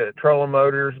boat, you get trolling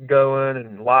motors going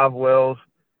and live wells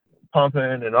pumping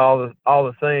and all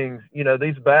the things.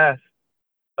 These bass,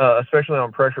 especially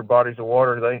on pressured bodies of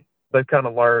water, they've kind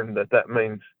of learned that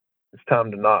means it's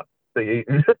time to not be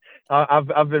eaten.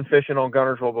 I've been fishing on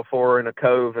Guntersville before in a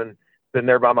cove and been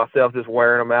there by myself just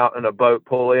wearing them out, and a boat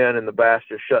pull in and the bass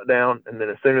just shut down. And then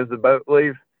as soon as the boat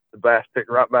leaves, the bass pick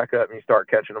right back up and you start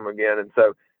catching them again. And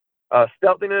so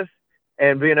stealthiness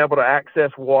and being able to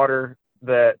access water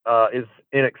that is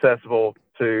inaccessible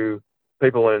to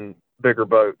people in bigger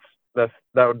boats, that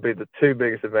would be the two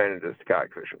biggest advantages to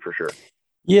kayak fishing for sure.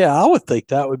 Yeah, I would think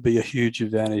that would be a huge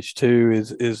advantage too,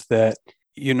 is that,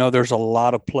 there's a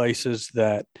lot of places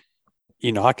that,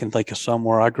 I can think of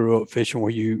somewhere I grew up fishing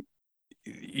where you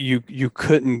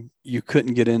couldn't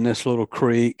get in this little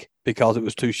creek because it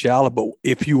was too shallow. But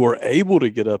if you were able to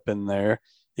get up in there,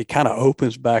 it kind of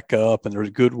opens back up and there's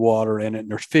good water in it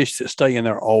and there's fish that stay in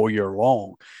there all year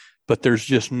long. But there's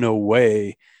just no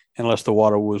way, unless the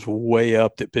water was way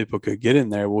up, that people could get in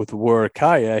there. With a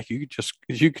kayak, you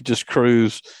could just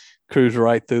cruise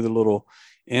right through the little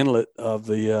inlet of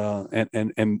the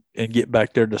and get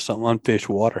back there to some unfished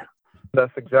water.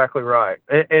 That's exactly right.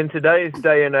 In today's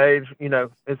day and age,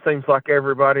 it seems like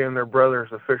everybody and their brother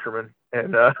is a fisherman,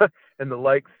 and the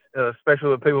lakes, especially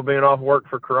with people being off work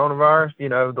for coronavirus,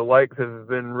 the lakes have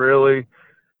been really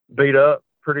beat up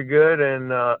pretty good,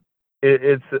 and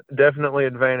it's definitely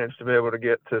an advantage to be able to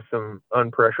get to some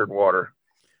unpressured water.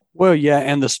 Well, yeah,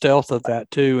 and the stealth of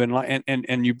that too,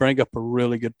 and you bring up a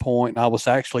really good point. I was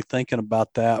actually thinking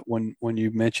about that when you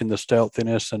mentioned the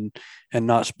stealthiness and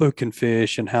not spooking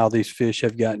fish, and how these fish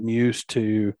have gotten used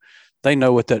to. They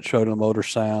know what that trolling motor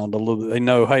sound a little bit. They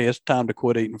know, hey, it's time to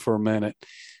quit eating for a minute.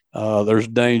 There's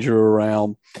danger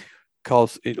around.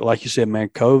 Because, like you said, man,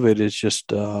 COVID is just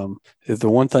the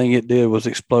one thing it did was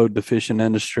explode the fishing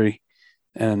industry.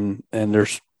 and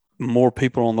there's more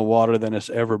people on the water than it's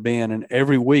ever been. And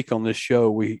every week on this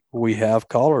show, we have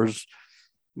callers,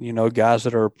 guys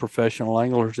that are professional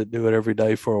anglers that do it every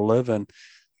day for a living,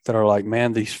 that are like,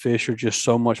 man, these fish are just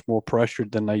so much more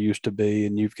pressured than they used to be.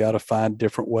 And you've got to find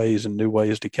different ways and new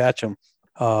ways to catch them.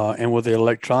 And with the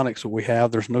electronics that we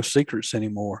have, there's no secrets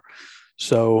anymore.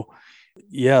 So,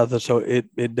 yeah, so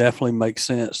it definitely makes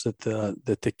sense that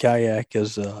the kayak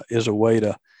is a way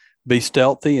to be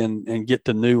stealthy and get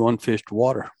to new unfished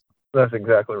water. That's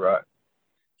exactly right.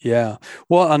 Yeah.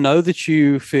 Well, I know that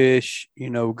you fish,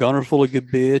 Guntersville a good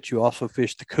bit. You also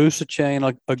fish the Coosa chain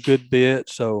a good bit.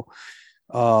 So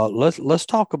let's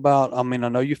talk about, I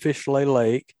know you fish Lay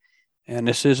Lake, and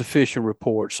this is a fishing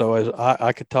report. So as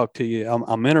I could talk to you,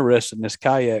 I'm interested in this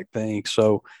kayak thing.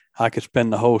 So I could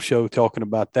spend the whole show talking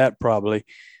about that probably.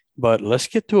 But let's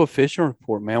get to a fishing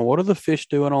report, man. What are the fish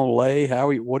doing on Lay?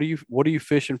 What are you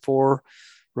fishing for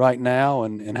right now,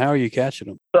 and how are you catching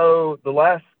them? So the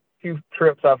last few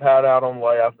trips I've had out on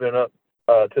Lay, I've been up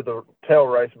to the tail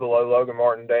race below Logan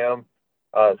Martin Dam.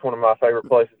 It's one of my favorite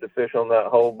places to fish on that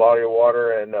whole body of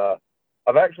water, and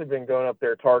I've actually been going up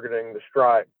there targeting the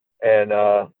stripe, and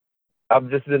I've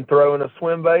just been throwing a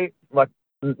swim bait. Like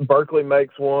Berkeley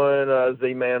makes one,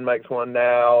 Z-Man makes one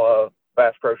now,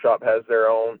 Bass Pro Shop has their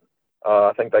own.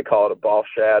 I think they call it a boss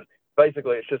shad.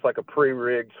 Basically, it's just like a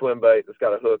pre-rigged swim bait that's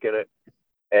got a hook in it,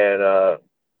 and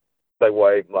they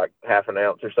weigh like half an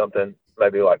ounce or something,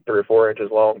 maybe like 3 or 4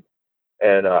 inches long.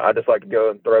 And I just like to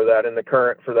go and throw that in the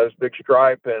current for those big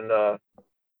stripe. And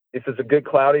if it's a good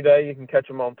cloudy day, you can catch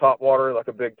them on top water, like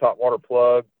a big top water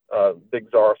plug, big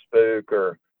Zara spook,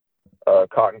 or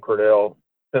cotton cordell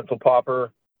pencil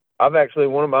popper. I've actually,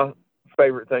 one of my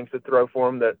favorite things to throw for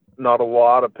them that not a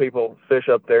lot of people fish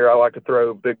up there, I like to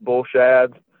throw big bull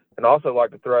shads, and also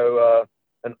like to throw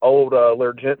an old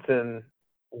Laird Jensen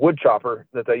wood chopper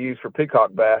that they use for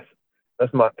peacock bass.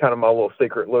 That's my little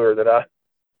secret lure that I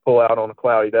pull out on a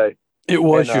cloudy day. It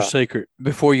was your secret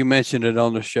before you mentioned it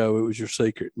on the show. It was your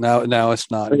secret. Now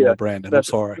it's not. Yeah, Brandon. I'm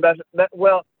sorry.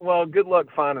 Well, good luck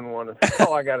finding one. That's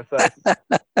all I gotta say.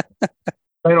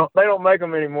 They don't make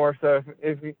them anymore. So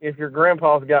if your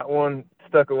grandpa's got one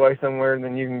stuck away somewhere,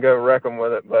 then you can go wreck them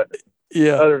with it. But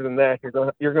yeah, other than that,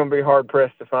 you're gonna be hard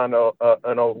pressed to find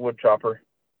an old wood chopper.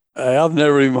 Hey, I've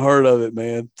never even heard of it,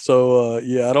 man. So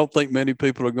I don't think many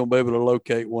people are gonna be able to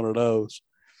locate one of those.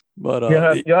 But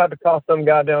you'll have to call some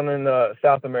guy down in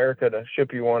South America to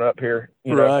ship you one up here.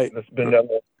 Right. That's been down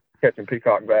there catching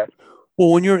peacock bass.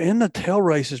 Well, when you're in the tail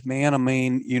races,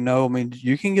 man,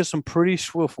 you can get some pretty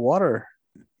swift water,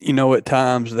 at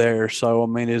times there. So,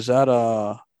 is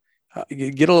that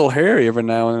you get a little hairy every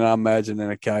now and then, I imagine, in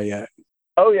a kayak?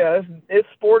 Oh yeah, it's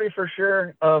sporty for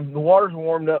sure. The water's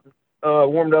warmed up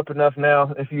enough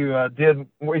now. If you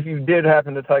did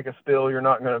happen to take a spill, you're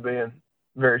not going to be in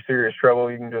very serious trouble.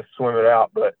 You can just swim it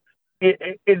out. But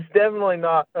it's definitely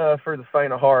not for the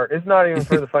faint of heart. It's not even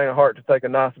for the faint of heart to take a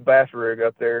nice bass rig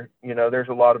up there. There's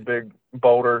a lot of big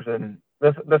boulders, and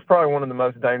that's probably one of the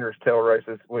most dangerous tail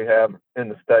races we have in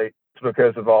the state. It's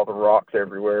because of all the rocks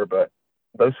everywhere. But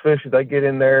those fish, they get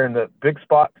in there, and the big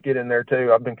spots get in there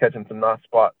too. I've been catching some nice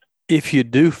spots. If you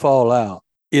do fall out,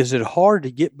 is it hard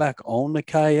to get back on the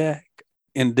kayak?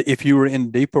 And if you were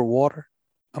in deeper water?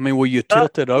 Will you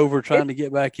tilt it over trying to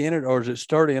get back in it, or is it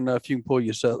sturdy enough you can pull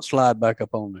yourself, slide back up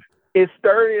on there? It's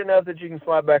sturdy enough that you can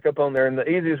slide back up on there, and the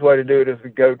easiest way to do it is to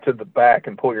go to the back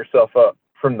and pull yourself up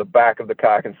from the back of the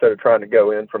kayak instead of trying to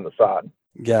go in from the side.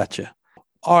 Gotcha.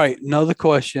 All right, another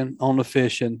question on the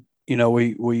fishing.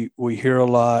 We hear a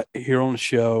lot here on the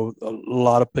show. A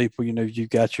lot of people, you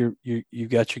got your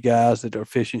guys that are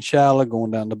fishing shallow,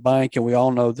 going down the bank, and we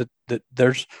all know that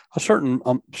there's a certain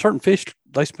fish,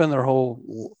 they spend their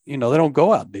whole, they don't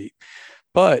go out deep.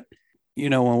 But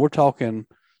when we're talking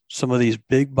some of these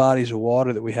big bodies of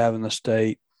water that we have in the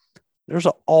state, there's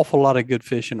an awful lot of good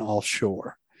fishing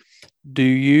offshore.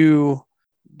 Is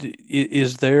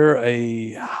there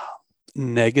a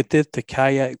negative to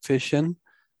kayak fishing?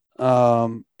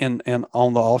 And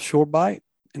on the offshore bite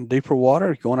in deeper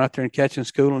water, going out there and catching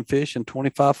schooling fish in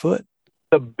 25 foot?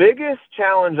 The biggest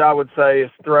challenge, I would say,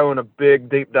 is throwing a big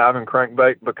deep diving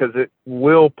crankbait, because it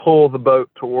will pull the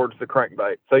boat towards the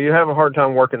crankbait. So you have a hard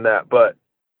time working that, but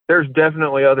there's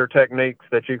definitely other techniques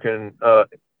that you can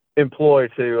employ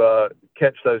to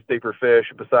catch those deeper fish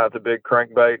besides a big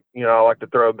crankbait. I like to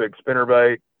throw a big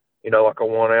spinnerbait, like a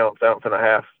 1 ounce, ounce and a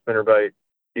half spinnerbait.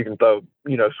 You can throw,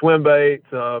 swim baits,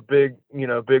 big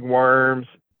worms,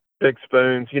 big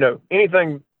spoons,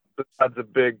 anything besides a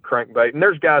big crankbait. And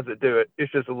there's guys that do it.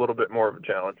 It's just a little bit more of a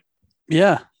challenge.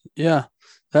 Yeah.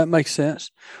 That makes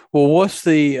sense. Well, what's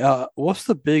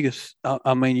the biggest?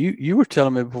 I mean, you were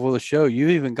telling me before the show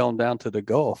you've even gone down to the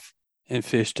Gulf and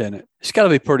fished in it. It's got to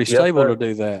be pretty stable to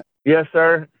do that. Yes,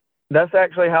 sir. That's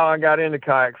actually how I got into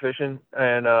kayak fishing.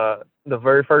 And the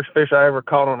very first fish I ever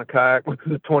caught on a kayak was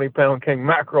a 20-pound king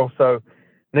mackerel. So,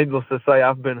 needless to say,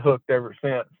 I've been hooked ever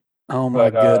since. Oh my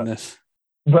goodness!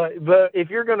 But if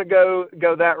you're going to go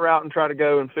that route and try to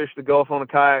go and fish the Gulf on a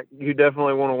kayak, you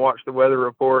definitely want to watch the weather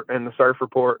report and the surf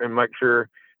report and make sure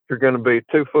you're going to be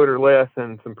 2 foot or less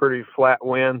and some pretty flat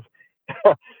winds.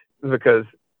 Because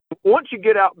once you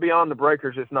get out beyond the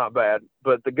breakers, it's not bad.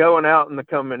 But the going out and the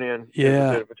coming in is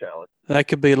a bit of a challenge. That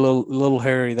could be a little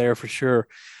hairy there for sure.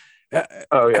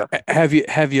 Oh yeah.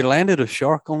 Have you landed a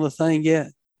shark on the thing yet?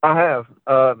 I have.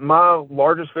 My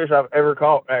largest fish I've ever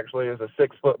caught actually is a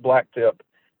 6-foot blacktip.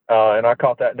 And I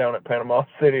caught that down at Panama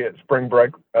City at spring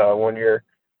break one year.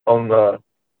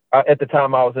 At the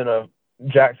time I was in a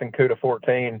Jackson Cuda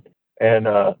 14, and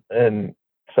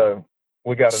so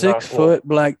we got a 6-foot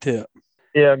blacktip.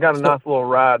 Yeah, I got a nice little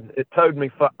ride. It towed me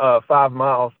 5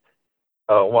 miles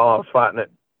while I was fighting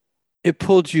it. It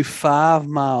pulled you 5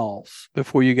 miles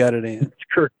before you got it in.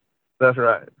 That's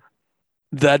right.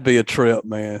 That'd be a trip,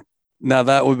 man. Now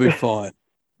that would be fun.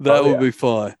 That would be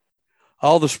fun.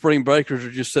 All the spring breakers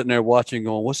are just sitting there watching,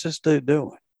 going, "What's this dude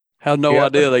doing?" Have no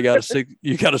idea they got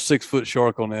you got a 6-foot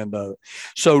shark on the end of it.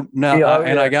 So now,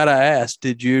 I gotta ask,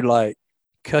 did you like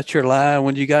cut your line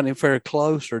when you got him very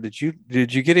close, or did you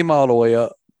get him all the way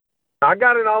up? I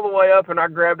got it all the way up, and I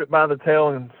grabbed it by the tail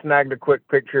and snagged a quick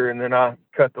picture, and then I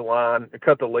cut the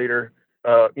leader,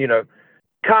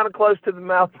 kind of close to the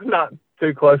mouth, but not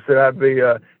too close that I'd be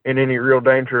in any real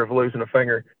danger of losing a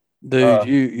finger. Dude,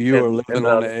 you are living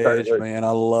on the edge, man. I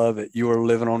love it. You are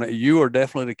living on it. You are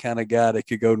definitely the kind of guy that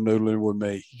could go noodling with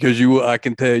me because I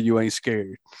can tell you ain't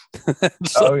scared.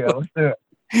 So, let's do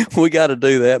it. We got to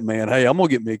do that, man. Hey, I'm going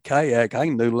to get me a kayak. I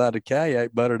can noodle out a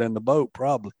kayak better than the boat,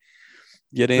 probably.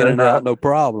 Get in and out, no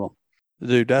problem.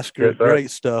 Dude, that's great,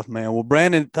 great stuff, man. Well,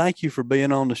 Brandon, thank you for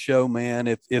being on the show, man.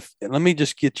 If let me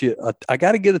just get you, I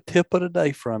got to get a tip of the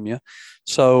day from you.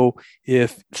 So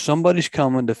if somebody's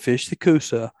coming to fish the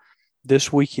Coosa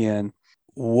this weekend,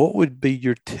 what would be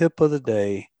your tip of the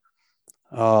day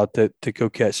to go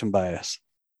catch some bass?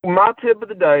 My tip of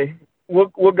the day, we'll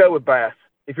go with bass.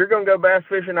 If you're going to go bass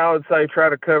fishing, I would say try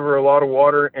to cover a lot of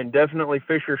water and definitely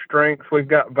fish your strengths. We've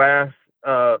got bass.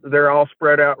 They're all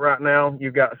spread out right now.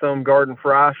 You've got some garden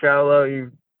fry shallow.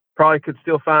 You probably could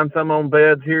still find some on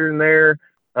beds here and there.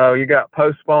 You got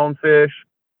post spawn fish.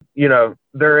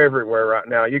 They're everywhere right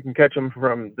now. You can catch them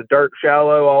from the dirt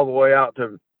shallow all the way out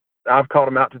to, I've caught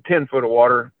them out to 10 foot of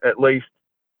water at least.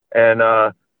 And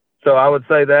so I would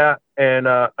say that. And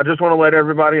I just want to let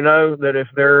everybody know that if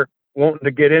they're wanting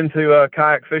to get into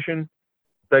kayak fishing,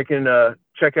 they can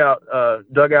check out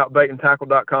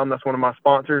dugoutbaitandtackle.com. That's one of my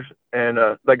sponsors, and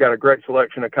they got a great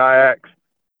selection of kayaks.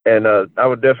 And I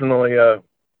would definitely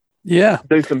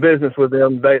do some business with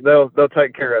them. They'll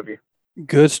take care of you.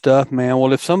 Good stuff, man.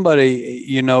 Well, if somebody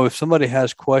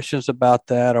has questions about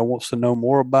that or wants to know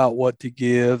more about what to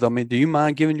give, I mean, do you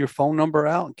mind giving your phone number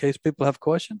out in case people have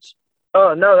questions?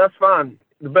 No, that's fine.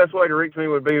 The best way to reach me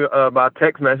would be by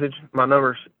text message. My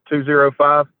number's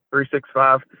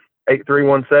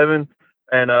 205-365-8317.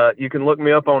 And you can look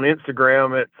me up on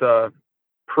Instagram. It's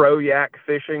Proyak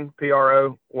Fishing,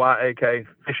 Proyak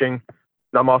Fishing.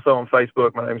 I'm also on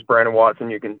Facebook. My name's Brandon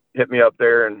Watson. You can hit me up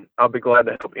there, and I'll be glad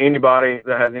to help anybody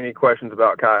that has any questions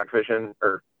about kayak fishing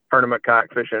or tournament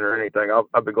kayak fishing or anything. I'll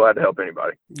be glad to help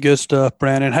anybody. Good stuff,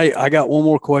 Brandon. Hey, I got one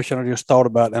more question I just thought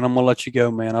about, and I'm going to let you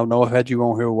go, man. I know I've had you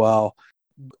on here a while.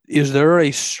 Is there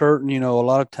a certain, a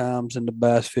lot of times in the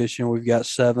bass fishing, we've got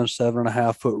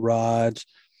 7.5 foot rods,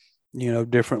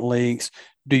 different lengths.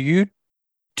 Do you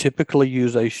typically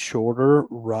use a shorter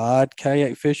rod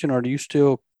kayak fishing, or do you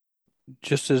still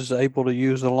just as able to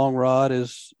use the long rod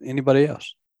as anybody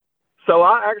else? So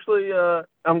I actually,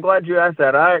 I'm glad you asked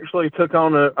that. I actually took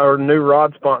on our new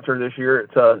rod sponsor this year.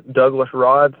 It's Douglas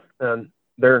Rods, and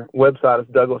their website is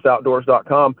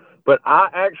douglasoutdoors.com. But I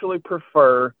actually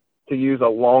prefer to use a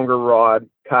longer rod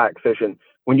kayak fishing.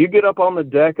 When you get up on the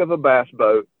deck of a bass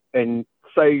boat and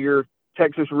say you're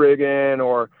Texas rigging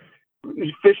or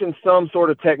fishing some sort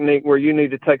of technique where you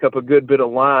need to take up a good bit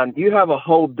of line, you have a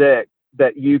whole deck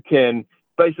that you can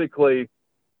basically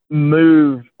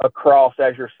move across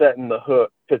as you're setting the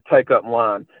hook to take up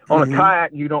line. On a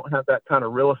kayak, you don't have that kind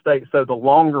of real estate, so the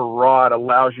longer rod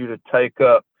allows you to take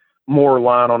up more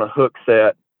line on a hook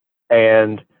set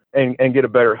and get a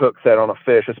better hook set on a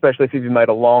fish, especially if you've made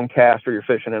a long cast or you're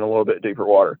fishing in a little bit deeper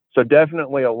water. So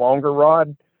definitely a longer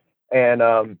rod.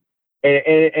 And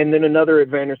And then another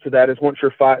advantage to that is once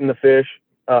you're fighting the fish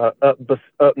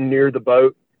up near the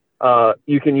boat,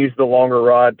 you can use the longer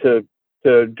rod to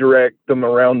direct them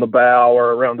around the bow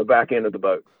or around the back end of the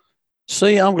boat.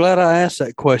 See, I'm glad I asked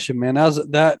that question, man.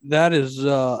 That is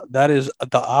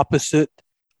the opposite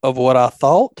of what I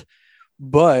thought,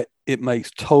 but it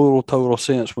makes total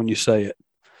sense when you say it.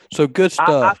 So good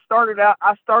stuff.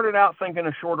 I started out thinking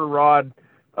a shorter rod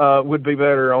would be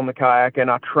better on the kayak,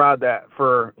 and I tried that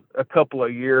for a couple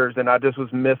of years, and I just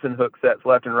was missing hook sets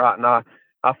left and right. And I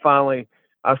finally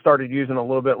started using a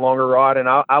little bit longer rod, and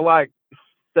I like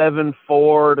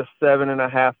 7.4 to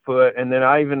 7.5 foot, and then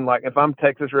I even like if I'm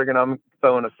Texas rigging, I'm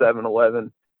throwing a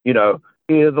 7.11. You know,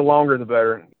 the longer the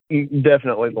better.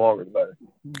 Definitely the longer the better.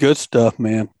 Good stuff,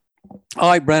 man. All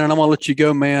right, Brandon, I'm going to let you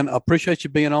go, man. I appreciate you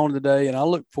being on today, and I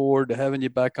look forward to having you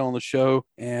back on the show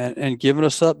and giving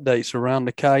us updates around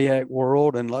the kayak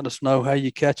world and letting us know how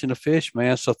you're catching the fish,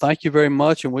 man. So thank you very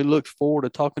much, and we look forward to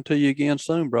talking to you again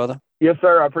soon, brother. Yes,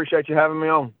 sir. I appreciate you having me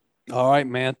on. All right,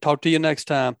 man. Talk to you next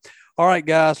time. All right,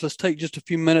 guys, let's take just a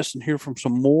few minutes and hear from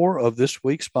some more of this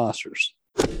week's sponsors.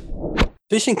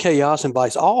 Fishing Chaos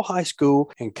invites all high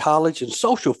school and college and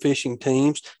social fishing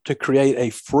teams to create a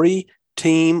free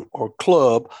team or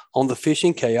club on the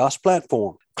Fishing Chaos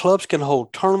platform. Clubs can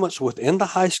hold tournaments within the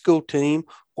high school team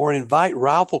or invite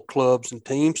rival clubs and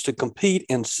teams to compete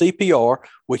in CPR,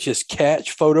 which is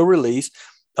catch, photo, release,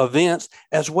 events,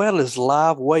 as well as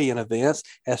live weigh-in events,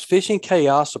 as Fishing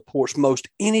Chaos supports most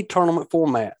any tournament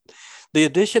format. The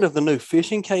addition of the new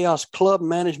Fishing Chaos Club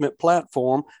Management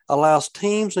Platform allows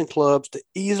teams and clubs to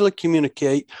easily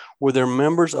communicate with their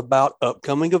members about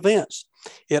upcoming events.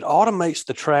 It automates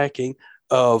the tracking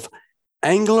of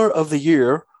Angler of the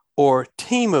Year or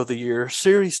Team of the Year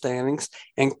series standings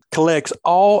and collects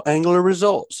all angler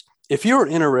results. If you're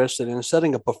interested in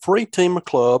setting up a free team or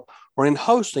club or in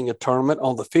hosting a tournament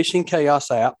on the Fishing Chaos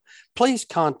app, please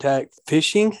contact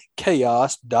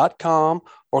fishingchaos.com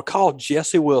or call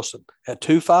Jesse Wilson at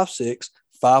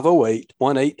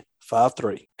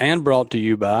 256-508-1853. And brought to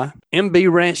you by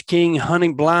MB Ranch King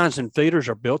hunting blinds and feeders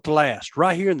are built to last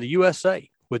right here in the USA.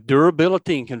 With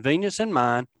durability and convenience in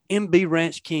mind, MB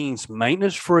Ranch King's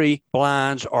maintenance-free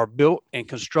blinds are built and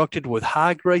constructed with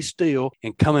high-grade steel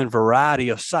and come in a variety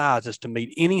of sizes to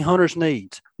meet any hunter's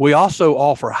needs. We also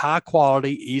offer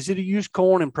high-quality, easy-to-use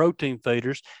corn and protein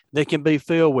feeders that can be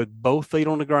filled with both feet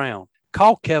on the ground.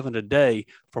 Call Kevin today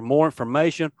for more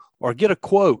information or get a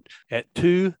quote at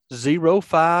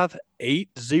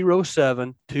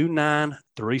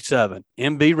 205-807-2937.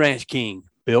 MB Ranch King,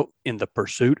 built in the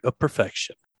pursuit of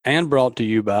perfection. And brought to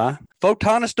you by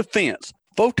Photonis Defense.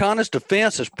 Photonis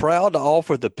Defense is proud to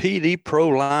offer the PD Pro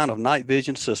line of night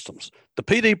vision systems. The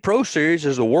PD Pro series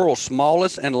is the world's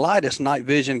smallest and lightest night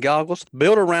vision goggles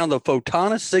built around the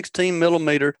Photonis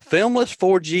 16mm filmless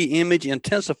 4G image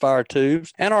intensifier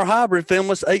tubes and our hybrid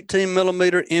filmless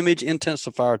 18mm image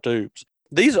intensifier tubes.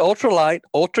 These ultralight,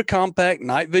 ultra-compact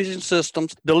night vision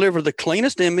systems deliver the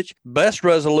cleanest image, best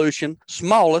resolution,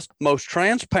 smallest, most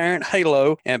transparent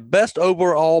halo, and best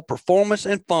overall performance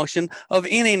and function of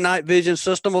any night vision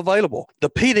system available. The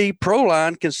PD Pro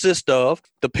line consists of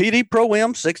the PD Pro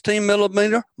M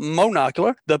 16mm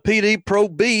monocular, the PD Pro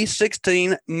B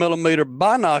 16mm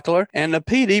binocular, and the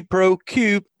PD Pro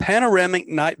Q panoramic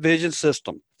night vision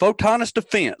system. Photonis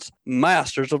Defense,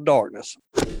 masters of darkness.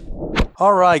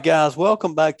 All right, guys,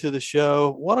 welcome back to the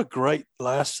show. What a great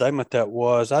last segment that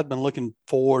was. I've been looking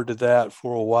forward to that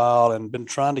for a while and been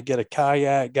trying to get a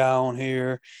kayak guy on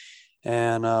here.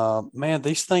 And, man,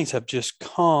 these things have just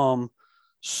come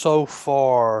so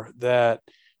far that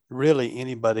really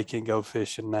anybody can go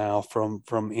fishing now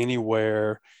from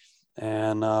anywhere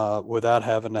and without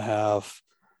having to have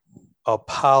a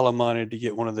pile of money to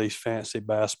get one of these fancy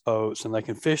bass boats. And they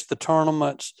can fish the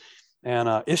tournaments. And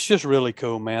it's just really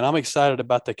cool, man. I'm excited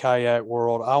about the kayak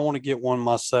world. I want to get one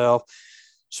myself.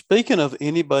 Speaking of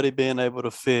anybody being able to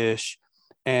fish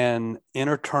and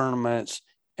enter tournaments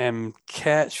and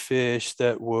catch fish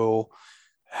that will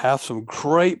have some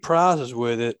great prizes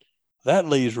with it, that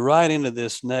leads right into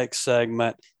this next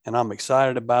segment. And I'm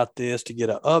excited about this to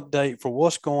get an update for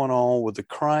what's going on with the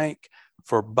Crank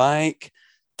for Bank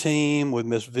team with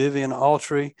Miss Vivian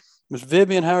Autry. Miss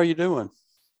Vivian, how are you doing?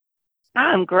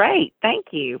 I'm great. Thank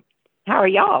you. How are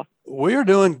y'all? We're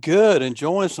doing good,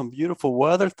 enjoying some beautiful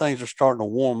weather. Things are starting to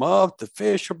warm up. The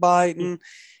fish are biting.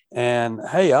 And,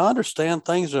 hey, I understand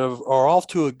things are off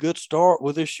to a good start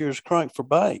with this year's Crank for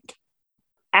Bank.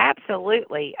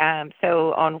 Absolutely.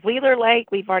 So on Wheeler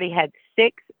Lake, we've already had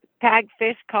 6 tagged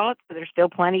fish caught, so there's still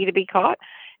plenty to be caught.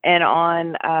 And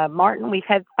on Martin, we've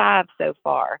had 5 so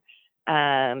far.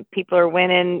 People are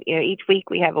winning. You know, each week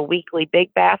we have a weekly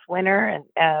big bass winner, and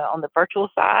on the virtual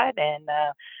side,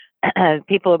 and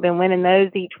people have been winning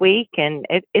those each week, and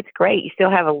it's great. You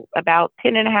still have about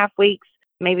 10 and a half weeks,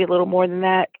 maybe a little more than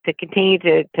that, to continue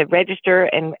to register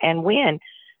and win.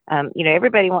 You know,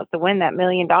 everybody wants to win that $1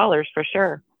 million for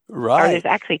sure. Right. Or there's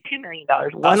actually $2 million.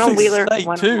 One on Wheeler,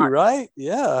 one too, on Martin. right?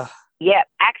 Yeah. Yep.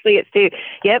 Actually, it's 2.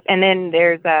 Yep. And then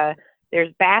there's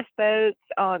bass boats.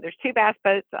 Oh, there's 2 bass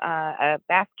boats, a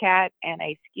Bass Cat and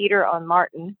a Skeeter on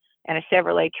Martin, and a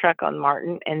Chevrolet truck on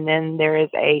Martin. And then there is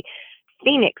a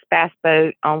Phoenix bass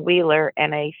boat on Wheeler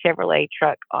and a Chevrolet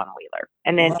truck on Wheeler.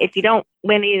 And then if you don't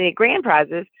win any of the grand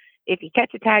prizes, if you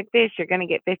catch a tag fish, you're going to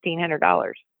get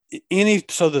 $1,500.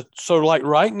 So like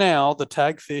right now, the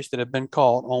tag fish that have been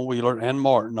caught on Wheeler and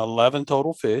Martin, 11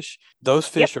 total fish. Those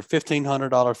fish are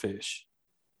 $1,500 fish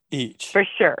each. For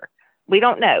sure. We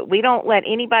don't know. We don't let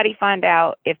anybody find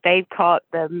out if they've caught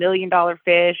the $1 million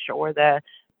fish or the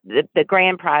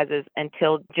grand prizes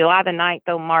until July the 9th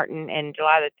on Martin and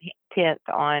July the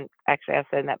 10th on, actually I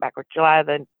said that backwards, July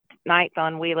the 9th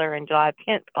on Wheeler and July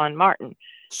 10th on Martin.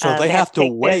 So they have to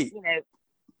wait.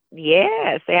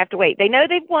 Yes, they have to wait. They know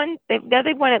they've won. They know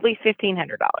they've won at least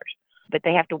 $1,500, but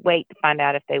they have to wait to find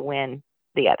out if they win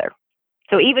the other.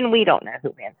 So even we don't know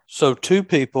who wins. So 2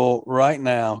 people right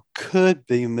now could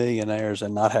be millionaires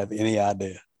and not have any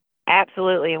idea.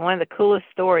 Absolutely. And one of the coolest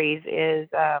stories is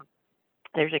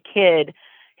there's a kid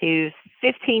who's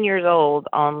 15 years old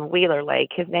on Wheeler Lake.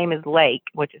 His name is Lake,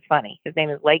 which is funny. His name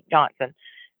is Lake Johnson.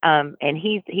 And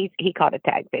he caught a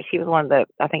tag fish. He was one of the,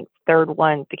 I think, 3rd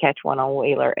one to catch one on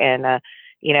Wheeler. And,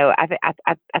 you know, I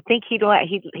think he'd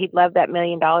love that $1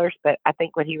 million, but I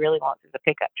think what he really wants is a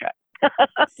pickup truck.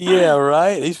 Yeah,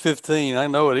 right. He's 15. I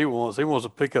know what he wants. He wants a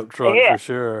pickup truck for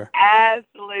sure.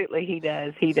 Absolutely, he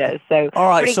does. So all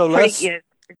right, let's. You know,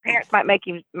 his parents might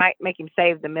make him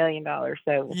save the $1 million.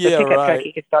 So the pickup truck,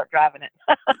 he could start driving it.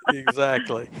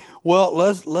 Exactly. Well,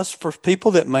 let's for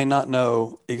people that may not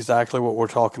know exactly what we're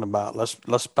talking about,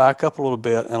 let's back up a little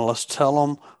bit and let's tell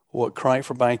them what Crank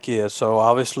for Bank is. So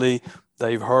obviously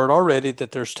they've heard already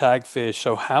that there's tag fish.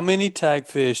 So how many tag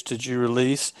fish did you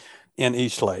release in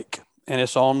each lake? And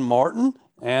it's on Martin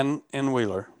and in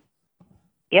Wheeler.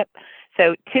 Yep.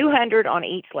 So 200 on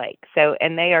each lake. So,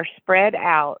 and they are spread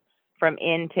out from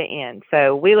end to end.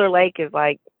 So Wheeler Lake is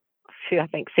like, I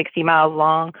think 60 miles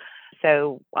long.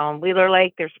 So on Wheeler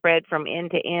Lake, they're spread from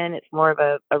end to end. It's more of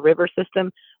a river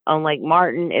system. On Lake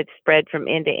Martin, it's spread from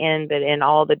end to end, but in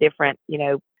all the different, you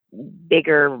know,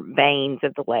 bigger veins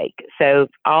of the lake. So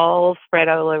all spread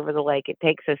all over the lake. It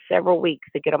takes us several weeks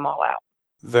to get them all out.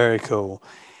 Very cool.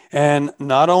 And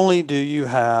not only do you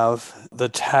have the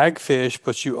tag fish,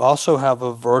 but you also have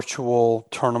a virtual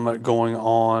tournament going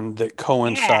on that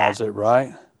coincides it,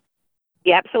 right?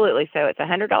 Yeah, absolutely. So it's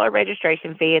 $100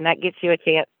 registration fee, and that gets you a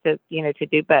chance to, you know, to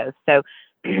do both. So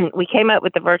we came up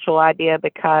with the virtual idea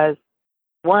because,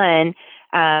 one,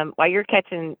 while you're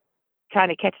trying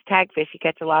to catch tag fish, you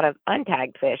catch a lot of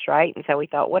untagged fish, right? And so we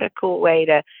thought, what a cool way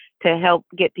to help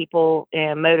get people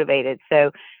motivated.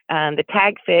 So the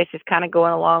tag fish is kind of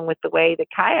going along with the way the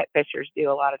kayak fishers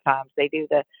do a lot of times. They do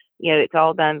it's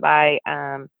all done by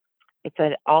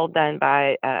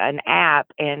an app,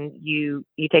 and you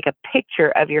take a picture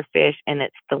of your fish, and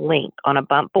it's the link on a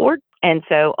bump board. And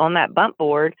so on that bump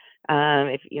board,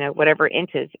 if you know whatever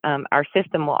inches, our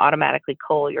system will automatically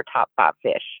cull your top 5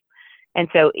 fish. And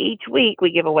so each week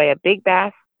we give away a big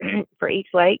bass for each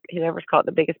lake, whoever's caught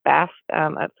the biggest bass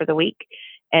for the week.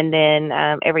 And then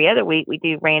every other week we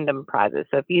do random prizes.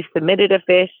 So if you submitted a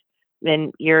fish,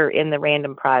 then you're in the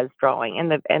random prize drawing.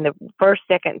 And the first,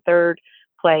 second, third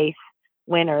place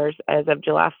winners as of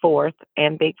July 4th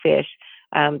and Big Fish,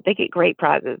 they get great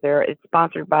prizes. It's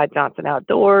sponsored by Johnson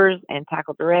Outdoors and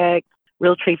Tackle Direct,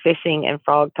 Real Tree Fishing, and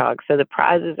Frog Talk. So the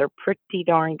prizes are pretty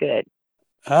darn good.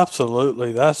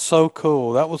 Absolutely. That's so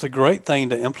cool. That was a great thing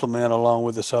to implement along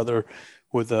with this other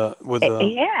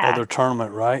other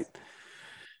tournament, right?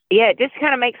 Yeah, it just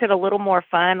kind of makes it a little more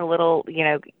fun, a little, you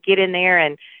know, get in there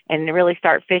and really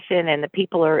start fishing. And the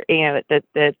people are, you know,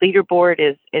 the leaderboard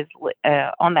is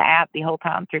on the app the whole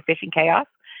time through Fishing Chaos.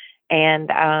 And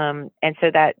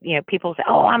so that, you know, people say,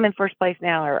 oh, I'm in first place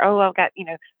now, or, oh, I've got, you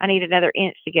know, I need another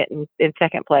inch to get in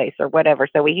second place or whatever.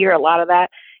 So we hear a lot of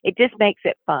that. It just makes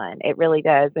it fun. It really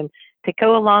does. And to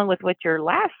go along with what your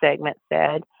last segment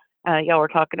said, y'all were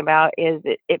talking about, is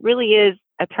it really is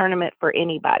a tournament for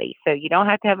anybody. So you don't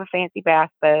have to have a fancy bass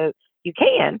boat. You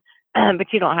can,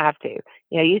 but you don't have to.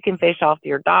 You know, you can fish off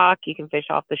your dock. You can fish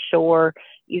off the shore.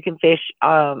 You can fish,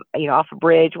 you know, off a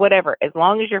bridge, whatever. As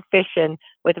long as you're fishing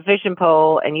with a fishing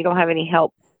pole and you don't have any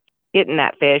help getting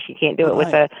that fish. You can't do it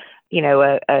with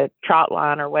a trout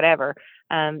line or whatever.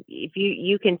 If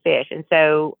you can fish. And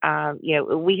so,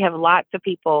 we have lots of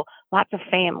people, lots of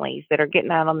families that are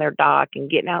getting out on their dock and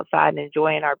getting outside and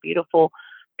enjoying our beautiful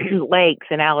lakes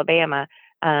in Alabama,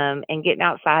 and getting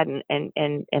outside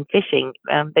and fishing.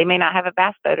 They may not have a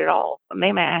bass boat at all.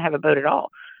 They may not have a boat at all.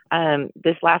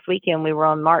 This last weekend we were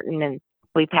on Martin and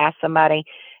we passed somebody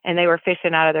and they were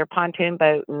fishing out of their pontoon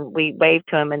boat, and we waved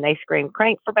to them and they screamed,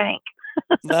 "Crank for bank."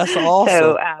 That's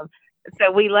awesome.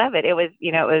 So we love it. It was,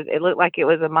 it looked like it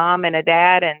was a mom and a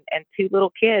dad and two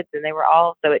little kids, and they were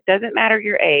all, so it doesn't matter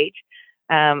your age.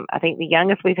 I think the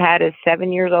youngest we've had is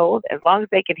 7 years old, as long as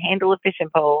they can handle a fishing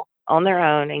pole on their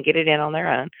own and get it in on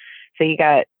their own. So you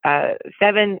got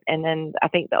 7, and then I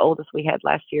think the oldest we had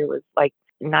last year was like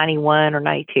 91 or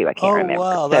 92. I can't remember.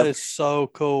 Wow, that is so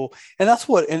cool. And that's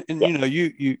what, and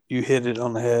you hit it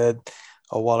on the head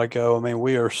a while ago. I mean,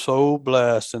 we are so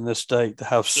blessed in this state to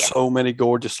have so many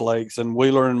gorgeous lakes, and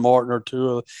Wheeler and Martin are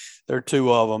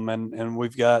two of them, and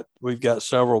we've got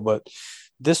several. But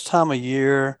this time of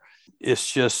year,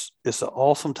 it's an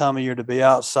awesome time of year to be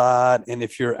outside. And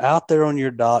if you're out there on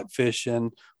your dock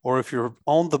fishing, or if you're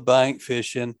on the bank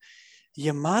fishing,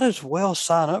 you might as well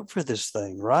sign up for this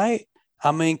thing, right?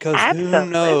 I mean, because who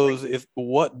knows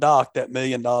what dock that $1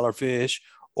 million fish,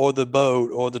 or the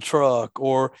boat, or the truck,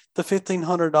 or the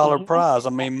 $1,500 prize, I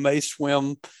mean, may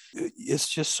swim. It's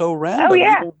just so random. Oh,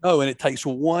 yeah. You don't know, and it takes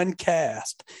one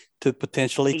cast to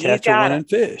potentially catch a winning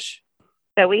fish.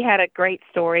 So we had a great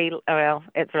story. Well,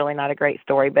 it's really not a great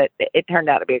story, but it turned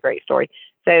out to be a great story.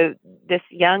 So this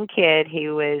young kid, he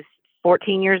was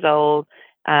 14 years old.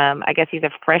 I guess he's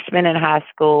a freshman in high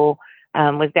school,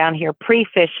 was down here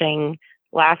pre-fishing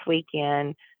last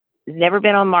weekend. Never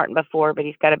been on Martin before, but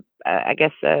he's got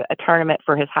a tournament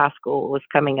for his high school was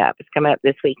coming up. It's coming up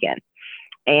this weekend.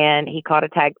 And he caught a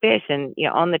tag fish, and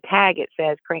on the tag it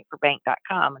says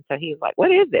crankforbank.com. And so he was like, "What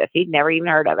is this?" He'd never even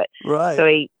heard of it. Right. So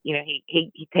he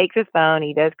takes his phone,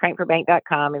 he does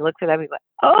crankforbank.com, he looks it up, he's like,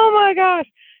 "Oh my gosh."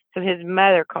 So his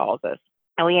mother calls us,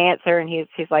 and we answer, and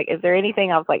he's like, "Is there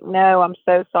anything?" I was like, "No, I'm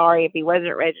so sorry if he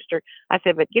wasn't registered." I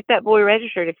said, "But get that boy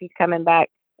registered if he's coming back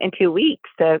in 2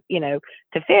 weeks to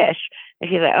fish." And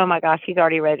she's like, "Oh my gosh, he's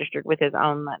already registered with his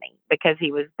own money," because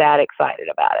he was that excited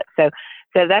about it. So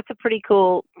that's a pretty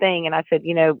cool thing. And I said,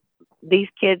 these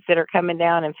kids that are coming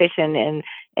down and fishing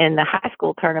in the high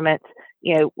school tournaments,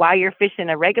 while you're fishing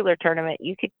a regular tournament,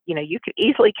 you could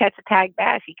easily catch a tag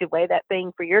bass. You could weigh that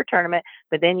thing for your tournament,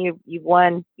 but then you've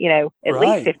won, at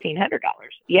least $1,500.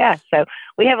 Yeah. So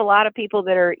we have a lot of people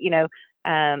that are,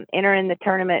 entering the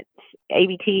tournament.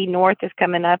 ABT North is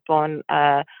coming up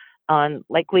on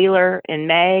Lake Wheeler in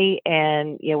May,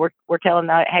 and we're telling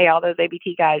them, hey, all those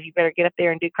ABT guys, you better get up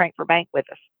there and do Crank for Bank with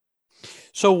us.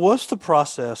 So what's the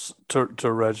process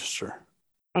to register?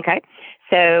 Okay,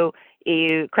 so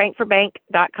you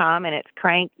crankforbank.com, and it's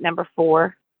crank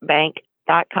 4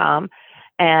 bank.com,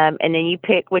 and then you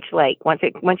pick which lake. Once you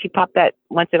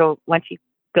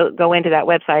go into that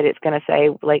website, it's going to say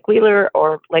Lake Wheeler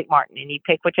or Lake Martin, and you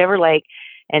pick whichever lake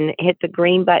and hit the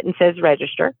green button says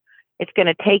register. It's going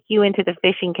to take you into the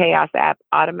Fishing Chaos app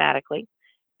automatically,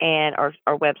 and or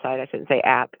website, I shouldn't say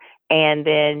app. And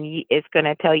then it's going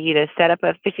to tell you to set up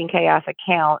a Fishing Chaos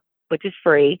account, which is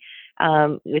free,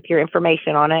 with your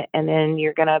information on it. And then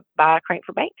you're going to buy a Crank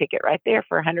for Bank ticket right there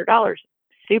for $100.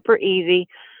 Super easy.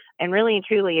 And really and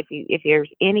truly, if there's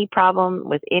any problem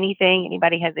with anything,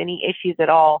 anybody has any issues at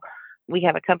all, we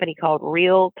have a company called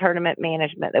Real Tournament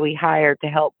Management that we hired to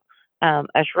help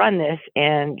us run this.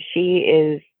 And she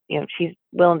is, she's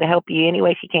willing to help you any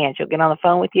way she can. She'll get on the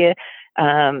phone with you,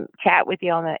 chat with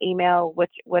you on the email,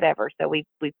 whatever. So we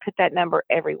put that number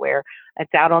everywhere.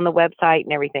 It's out on the website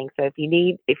and everything. So if you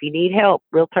need help,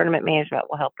 Real Tournament Management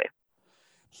will help you.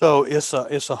 So it's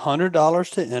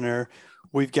 $100 to enter.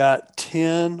 We've got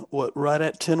right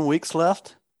at 10 weeks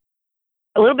left?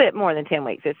 A little bit more than 10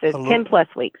 weeks. It's 10 plus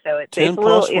weeks. So it's a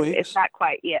little, it's not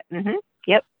quite yet. Mm-hmm.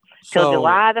 Yep. Till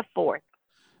July the 4th.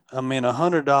 I mean,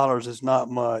 $100 is not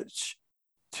much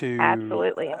to,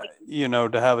 absolutely,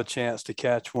 to have a chance to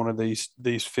catch one of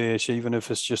these fish, even if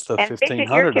it's just a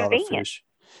 $1,500 fish.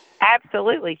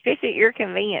 Absolutely. Fish at your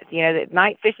convenience. That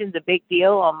night fishing's a big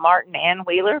deal on Martin and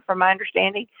Wheeler, from my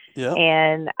understanding. Yeah.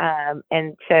 And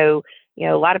so,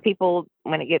 a lot of people,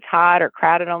 when it gets hot or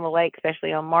crowded on the lake,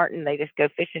 especially on Martin, they just go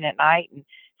fishing at night. And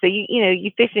so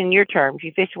you fish in your terms.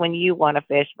 You fish when you want to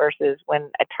fish versus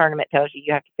when a tournament tells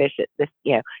you have to fish at this.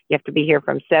 You have to be here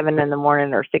from 7 in the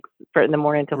morning or 6 in the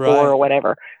morning to 4 or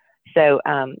whatever. So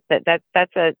that's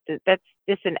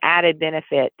just an added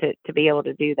benefit to be able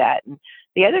to do that. And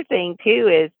the other thing too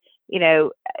is,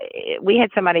 we had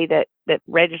somebody that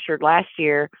registered last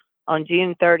year on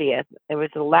June 30th. It was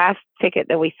the last ticket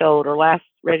that we sold, or last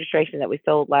registration that we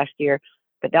sold last year,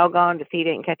 but doggone if he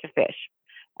didn't catch a fish.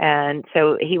 And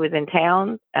so he was in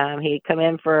town. He'd come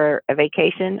in for a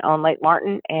vacation on Lake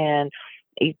Martin, and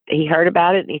he heard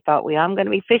about it, and he thought, well, I'm going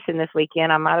to be fishing this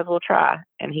weekend. I might as well try.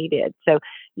 And he did. So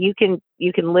you can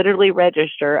literally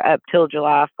register up till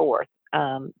July 4th.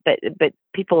 But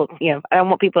people, I don't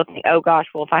want people to think, oh gosh,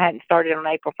 well, if I hadn't started on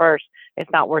April 1st,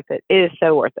 it's not worth it. It is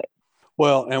so worth it.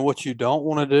 Well, and what you don't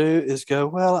want to do is go,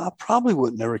 well, I probably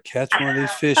would never catch one of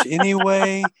these fish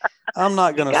anyway. I'm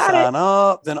not going to sign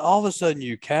up. Then all of a sudden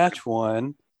you catch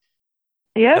one.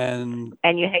 Yep.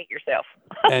 And you hate yourself.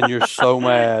 And you're so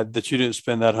mad that you didn't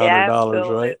spend that $100,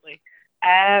 right?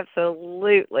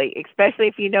 Absolutely. Especially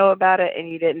if you know about it and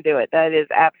you didn't do it. That is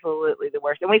absolutely the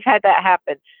worst. And we've had that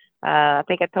happen. I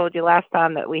think I told you last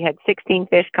time that we had 16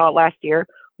 fish caught last year.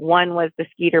 One was the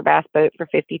Skeeter bass boat for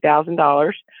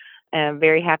 $50,000. I'm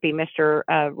very happy Mr.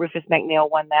 Rufus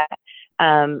McNeil won that.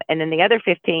 And then the other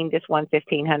 15 just won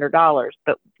 $1,500.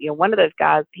 But, one of those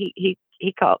guys, he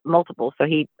caught multiple. So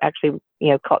he actually,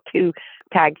 caught 2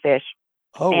 tag fish.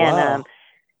 Oh, wow.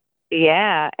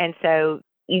 Yeah. And so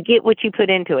you get what you put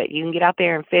into it. You can get out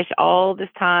there and fish all this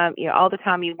time, all the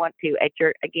time you want to at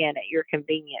your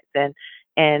convenience.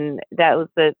 And that was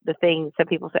the thing. Some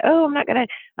people say, oh, I'm not going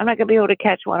to be able to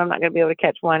catch one. I'm not going to be able to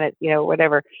catch one at,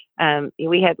 whatever.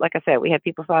 We had, like I said, we had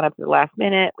people sign up at the last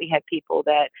minute. We had people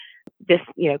that just,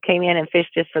 came in and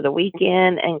fished just for the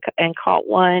weekend and caught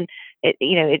one.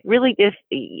 It really just,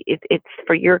 it's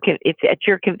at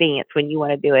your convenience when you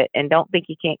want to do it, and don't think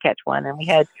you can't catch one. And we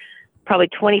had probably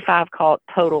 25 caught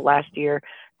total last year.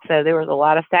 So there was a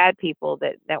lot of sad people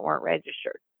that weren't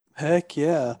registered. Heck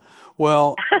yeah.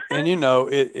 Well, and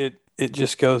it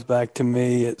just goes back to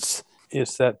me. It's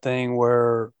that thing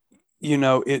where,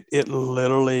 it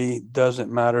literally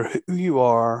doesn't matter who you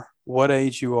are, what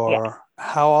age you are,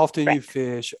 how often you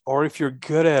fish, or if you're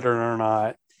good at it or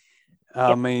not.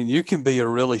 I mean, you can be a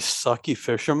really sucky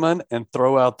fisherman and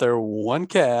throw out there one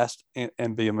cast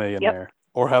and be a millionaire,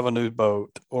 or have a new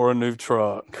boat or a new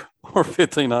truck or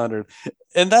 1,500.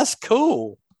 And that's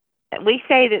cool. We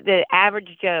say that the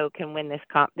average Joe can win this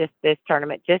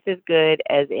tournament just as good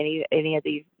as any of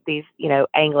these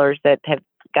anglers that have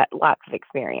got lots of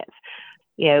experience.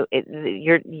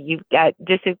 You've got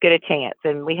just as good a chance.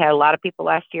 And we had a lot of people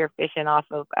last year fishing off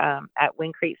of at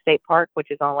Wind Creek State Park,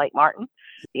 which is on Lake Martin.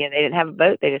 They didn't have a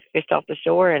boat; they just fished off the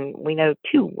shore, and we know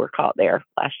 2 were caught there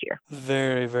last year.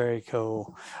 Very, very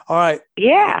cool. All right,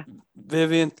 yeah,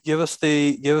 Vivian, give us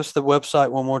the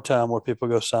website one more time where people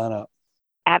go sign up.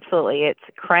 Absolutely, it's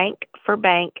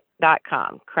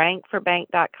crankforbank.com.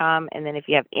 Crankforbank.com, and then if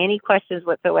you have any questions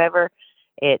whatsoever,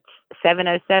 it's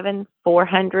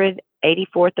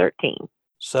 707-400-8413.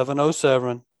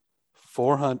 707-400.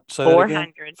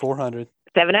 400.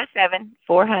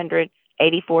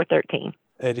 707-400-8413.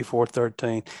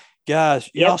 8413.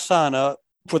 Guys, y'all sign up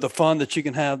for the fun that you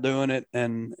can have doing it,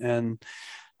 and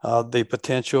the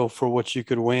potential for what you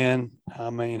could win. I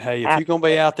mean, hey, if you're going to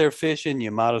be out there fishing, you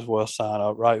might as well sign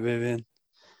up, right, Vivian?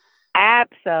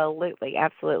 Absolutely.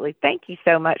 Thank you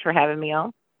so much for having me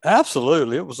on.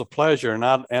 Absolutely. It was a pleasure.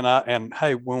 And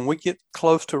hey, when we get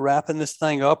close to wrapping this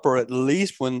thing up, or at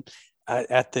least when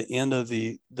at the end of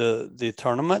the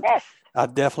tournament, I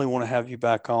definitely want to have you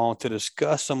back on to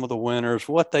discuss some of the winners,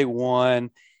 what they won,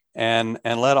 and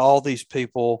let all these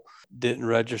people didn't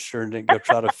register and didn't go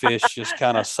try to fish just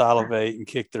kind of salivate and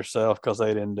kick themselves because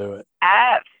they didn't do it.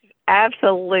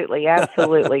 Absolutely.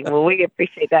 Well, we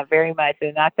appreciate that very much,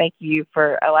 and I thank you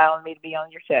for allowing me to be on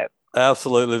your show.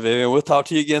 Absolutely, Vivian. We'll talk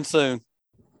to you again soon.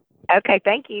 Okay,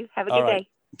 thank you. Have a good day.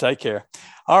 Take care.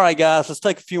 All right, guys, let's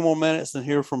take a few more minutes and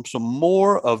hear from some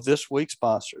more of this week's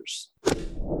sponsors.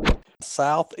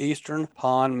 Southeastern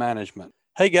Pond Management.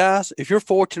 Hey guys, if you're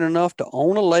fortunate enough to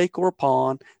own a lake or a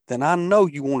pond, then I know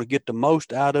you want to get the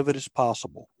most out of it as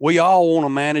possible. We all want to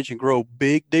manage and grow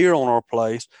big deer on our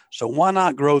place, so why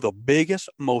not grow the biggest,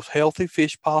 most healthy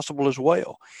fish possible as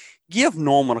well? Give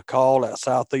Norman a call at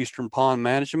Southeastern Pond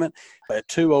Management at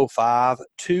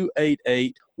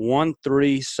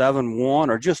 205-288-1371,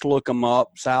 or just look them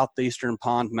up,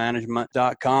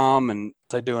 southeasternpondmanagement.com, and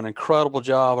they do an incredible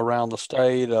job around the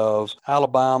state of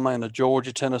Alabama and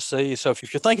Georgia, Tennessee. So if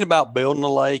you're thinking about building a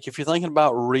lake, if you're thinking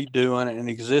about redoing an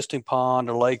existing pond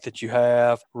or lake that you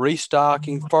have,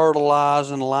 restocking,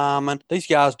 fertilizing, liming, these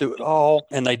guys do it all,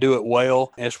 and they do it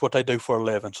well. And it's what they do for a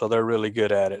living, so they're really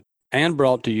good at it. And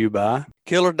brought to you by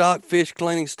Killer Doc Fish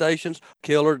Cleaning Stations,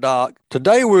 Killer Doc.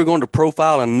 Today we're going to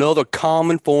profile another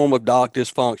common form of dock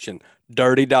dysfunction,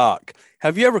 Dirty Doc.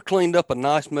 Have you ever cleaned up a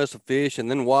nice mess of fish and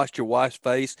then washed your wife's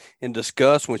face in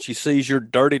disgust when she sees your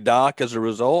dirty dock as a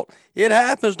result? It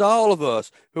happens to all of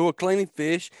us who are cleaning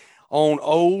fish on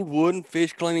old wooden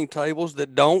fish cleaning tables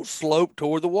that don't slope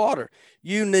toward the water.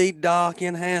 You need dock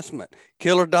enhancement.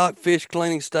 Killer Dock fish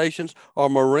cleaning stations are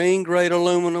marine grade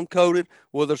aluminum coated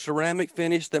with a ceramic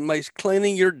finish that makes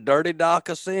cleaning your dirty dock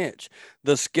a cinch.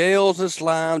 The scales and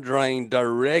slime drain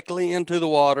directly into the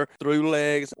water through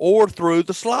legs or through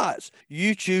the slides.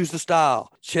 You choose the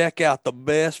style. Check out the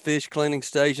best fish cleaning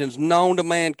stations known to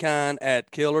mankind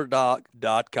at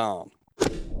killerdock.com.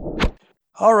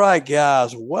 All right,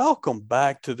 guys, welcome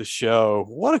back to the show.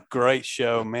 What a great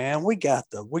show, man. We got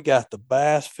the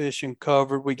bass fishing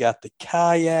covered. We got the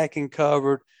kayaking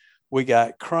covered. We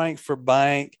got crank for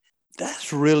bank.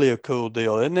 That's really a cool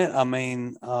deal, isn't it? I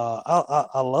mean,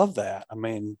 I love that. I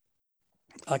mean,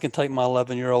 I can take my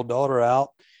 11-year-old daughter out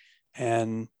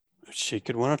and she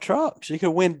could win a truck. She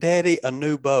could win daddy a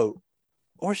new boat,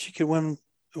 or she could win,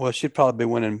 well, she'd probably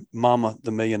be winning mama the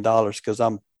 $1 million, because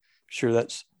I'm sure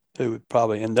that's who would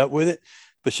probably end up with it,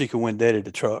 but she could win daddy the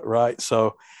truck, right?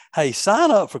 So, hey, sign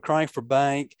up for Crank for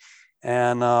Bank.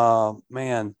 And,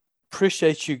 man,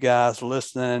 appreciate you guys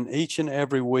listening each and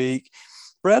every week.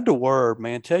 Spread the word,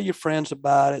 man. Tell your friends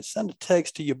about it. Send a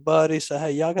text to your buddies. Say,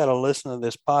 hey, y'all got to listen to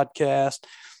this podcast.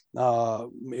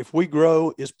 If we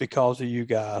grow, it's because of you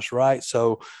guys, right?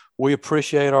 So we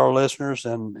appreciate our listeners,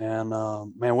 and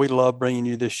man, we love bringing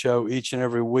you this show each and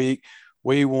every week.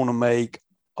 We want to make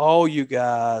all you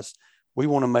guys, we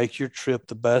want to make your trip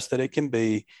the best that it can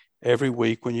be every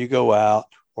week when you go out,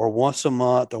 or once a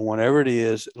month, or whenever it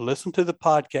is. Listen to the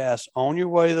podcast on your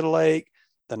way to the lake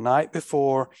the night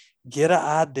before. Get an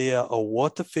idea of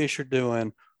what the fish are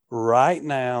doing right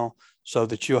now, so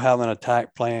that you'll have an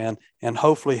attack plan and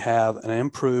hopefully have an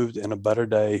improved and a better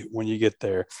day when you get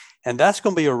there. And that's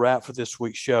going to be a wrap for this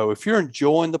week's show. If you're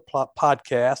enjoying the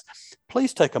podcast,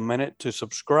 please take a minute to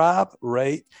subscribe,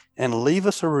 rate, and leave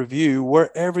us a review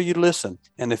wherever you listen.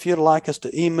 And if you'd like us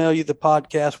to email you the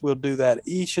podcast, we'll do that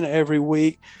each and every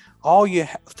week. All you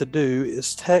have to do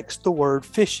is text the word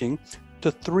fishing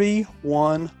to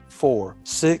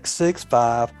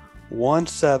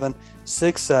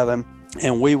 314-665-1767.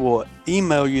 And we will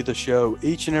email you the show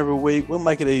each and every week. We'll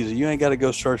make it easy. You ain't got to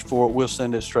go search for it. We'll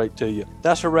send it straight to you.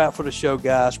 That's a wrap for the show,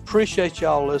 guys. Appreciate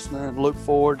y'all listening, and look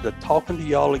forward to talking to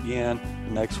y'all again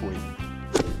next week.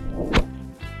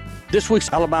 This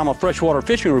week's Alabama Freshwater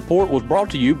Fishing Report was brought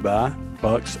to you by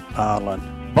Bucks Island.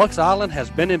 Bucks Island has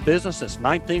been in business since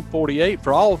 1948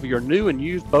 for all of your new and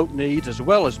used boat needs, as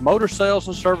well as motor sales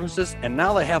and services, and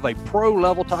now they have a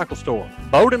pro-level tackle store.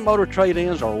 Boat and motor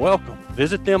trade-ins are welcome.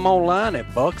 Visit them online at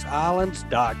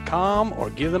bucksislands.com or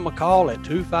give them a call at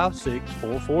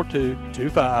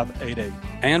 256-442-2588.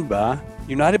 And by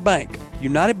United Bank.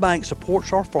 United Bank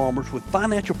supports our farmers with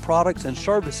financial products and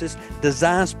services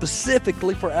designed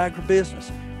specifically for agribusiness.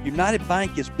 United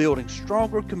Bank is building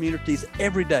stronger communities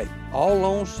every day. All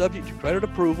loans subject to credit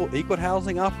approval, Equal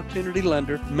Housing Opportunity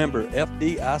Lender, member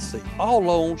FDIC. All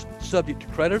loans subject to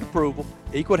credit approval,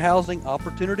 Equal Housing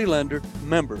Opportunity Lender,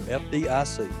 member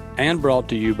FDIC. And brought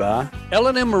to you by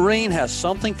L&M Marine has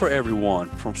something for everyone,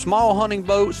 from small hunting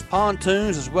boats,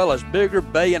 pontoons, as well as bigger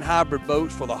bay and hybrid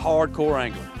boats for the hardcore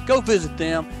angler. Go visit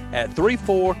them at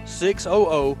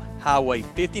 34600 Highway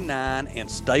 59 in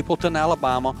Stapleton,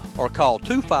 Alabama, or call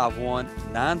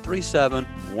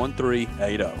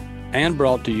 251-937-1380. And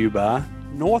brought to you by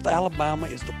North Alabama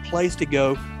is the place to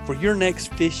go for your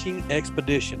next fishing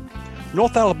expedition.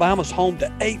 North Alabama is home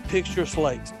to 8 picturesque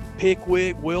lakes: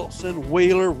 Pickwick, Wilson,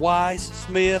 Wheeler, Weiss,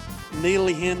 Smith,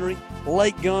 Neely Henry,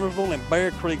 Lake Gunnersville, and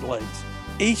Bear Creek Lakes.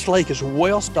 Each lake is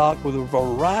well stocked with a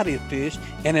variety of fish,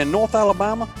 and in North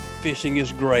Alabama, fishing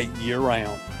is great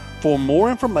year-round. For more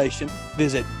information,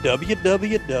 visit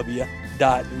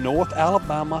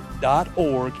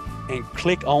www.northalabama.org and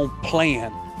click on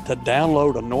Plan to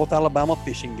download a North Alabama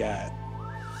fishing guide.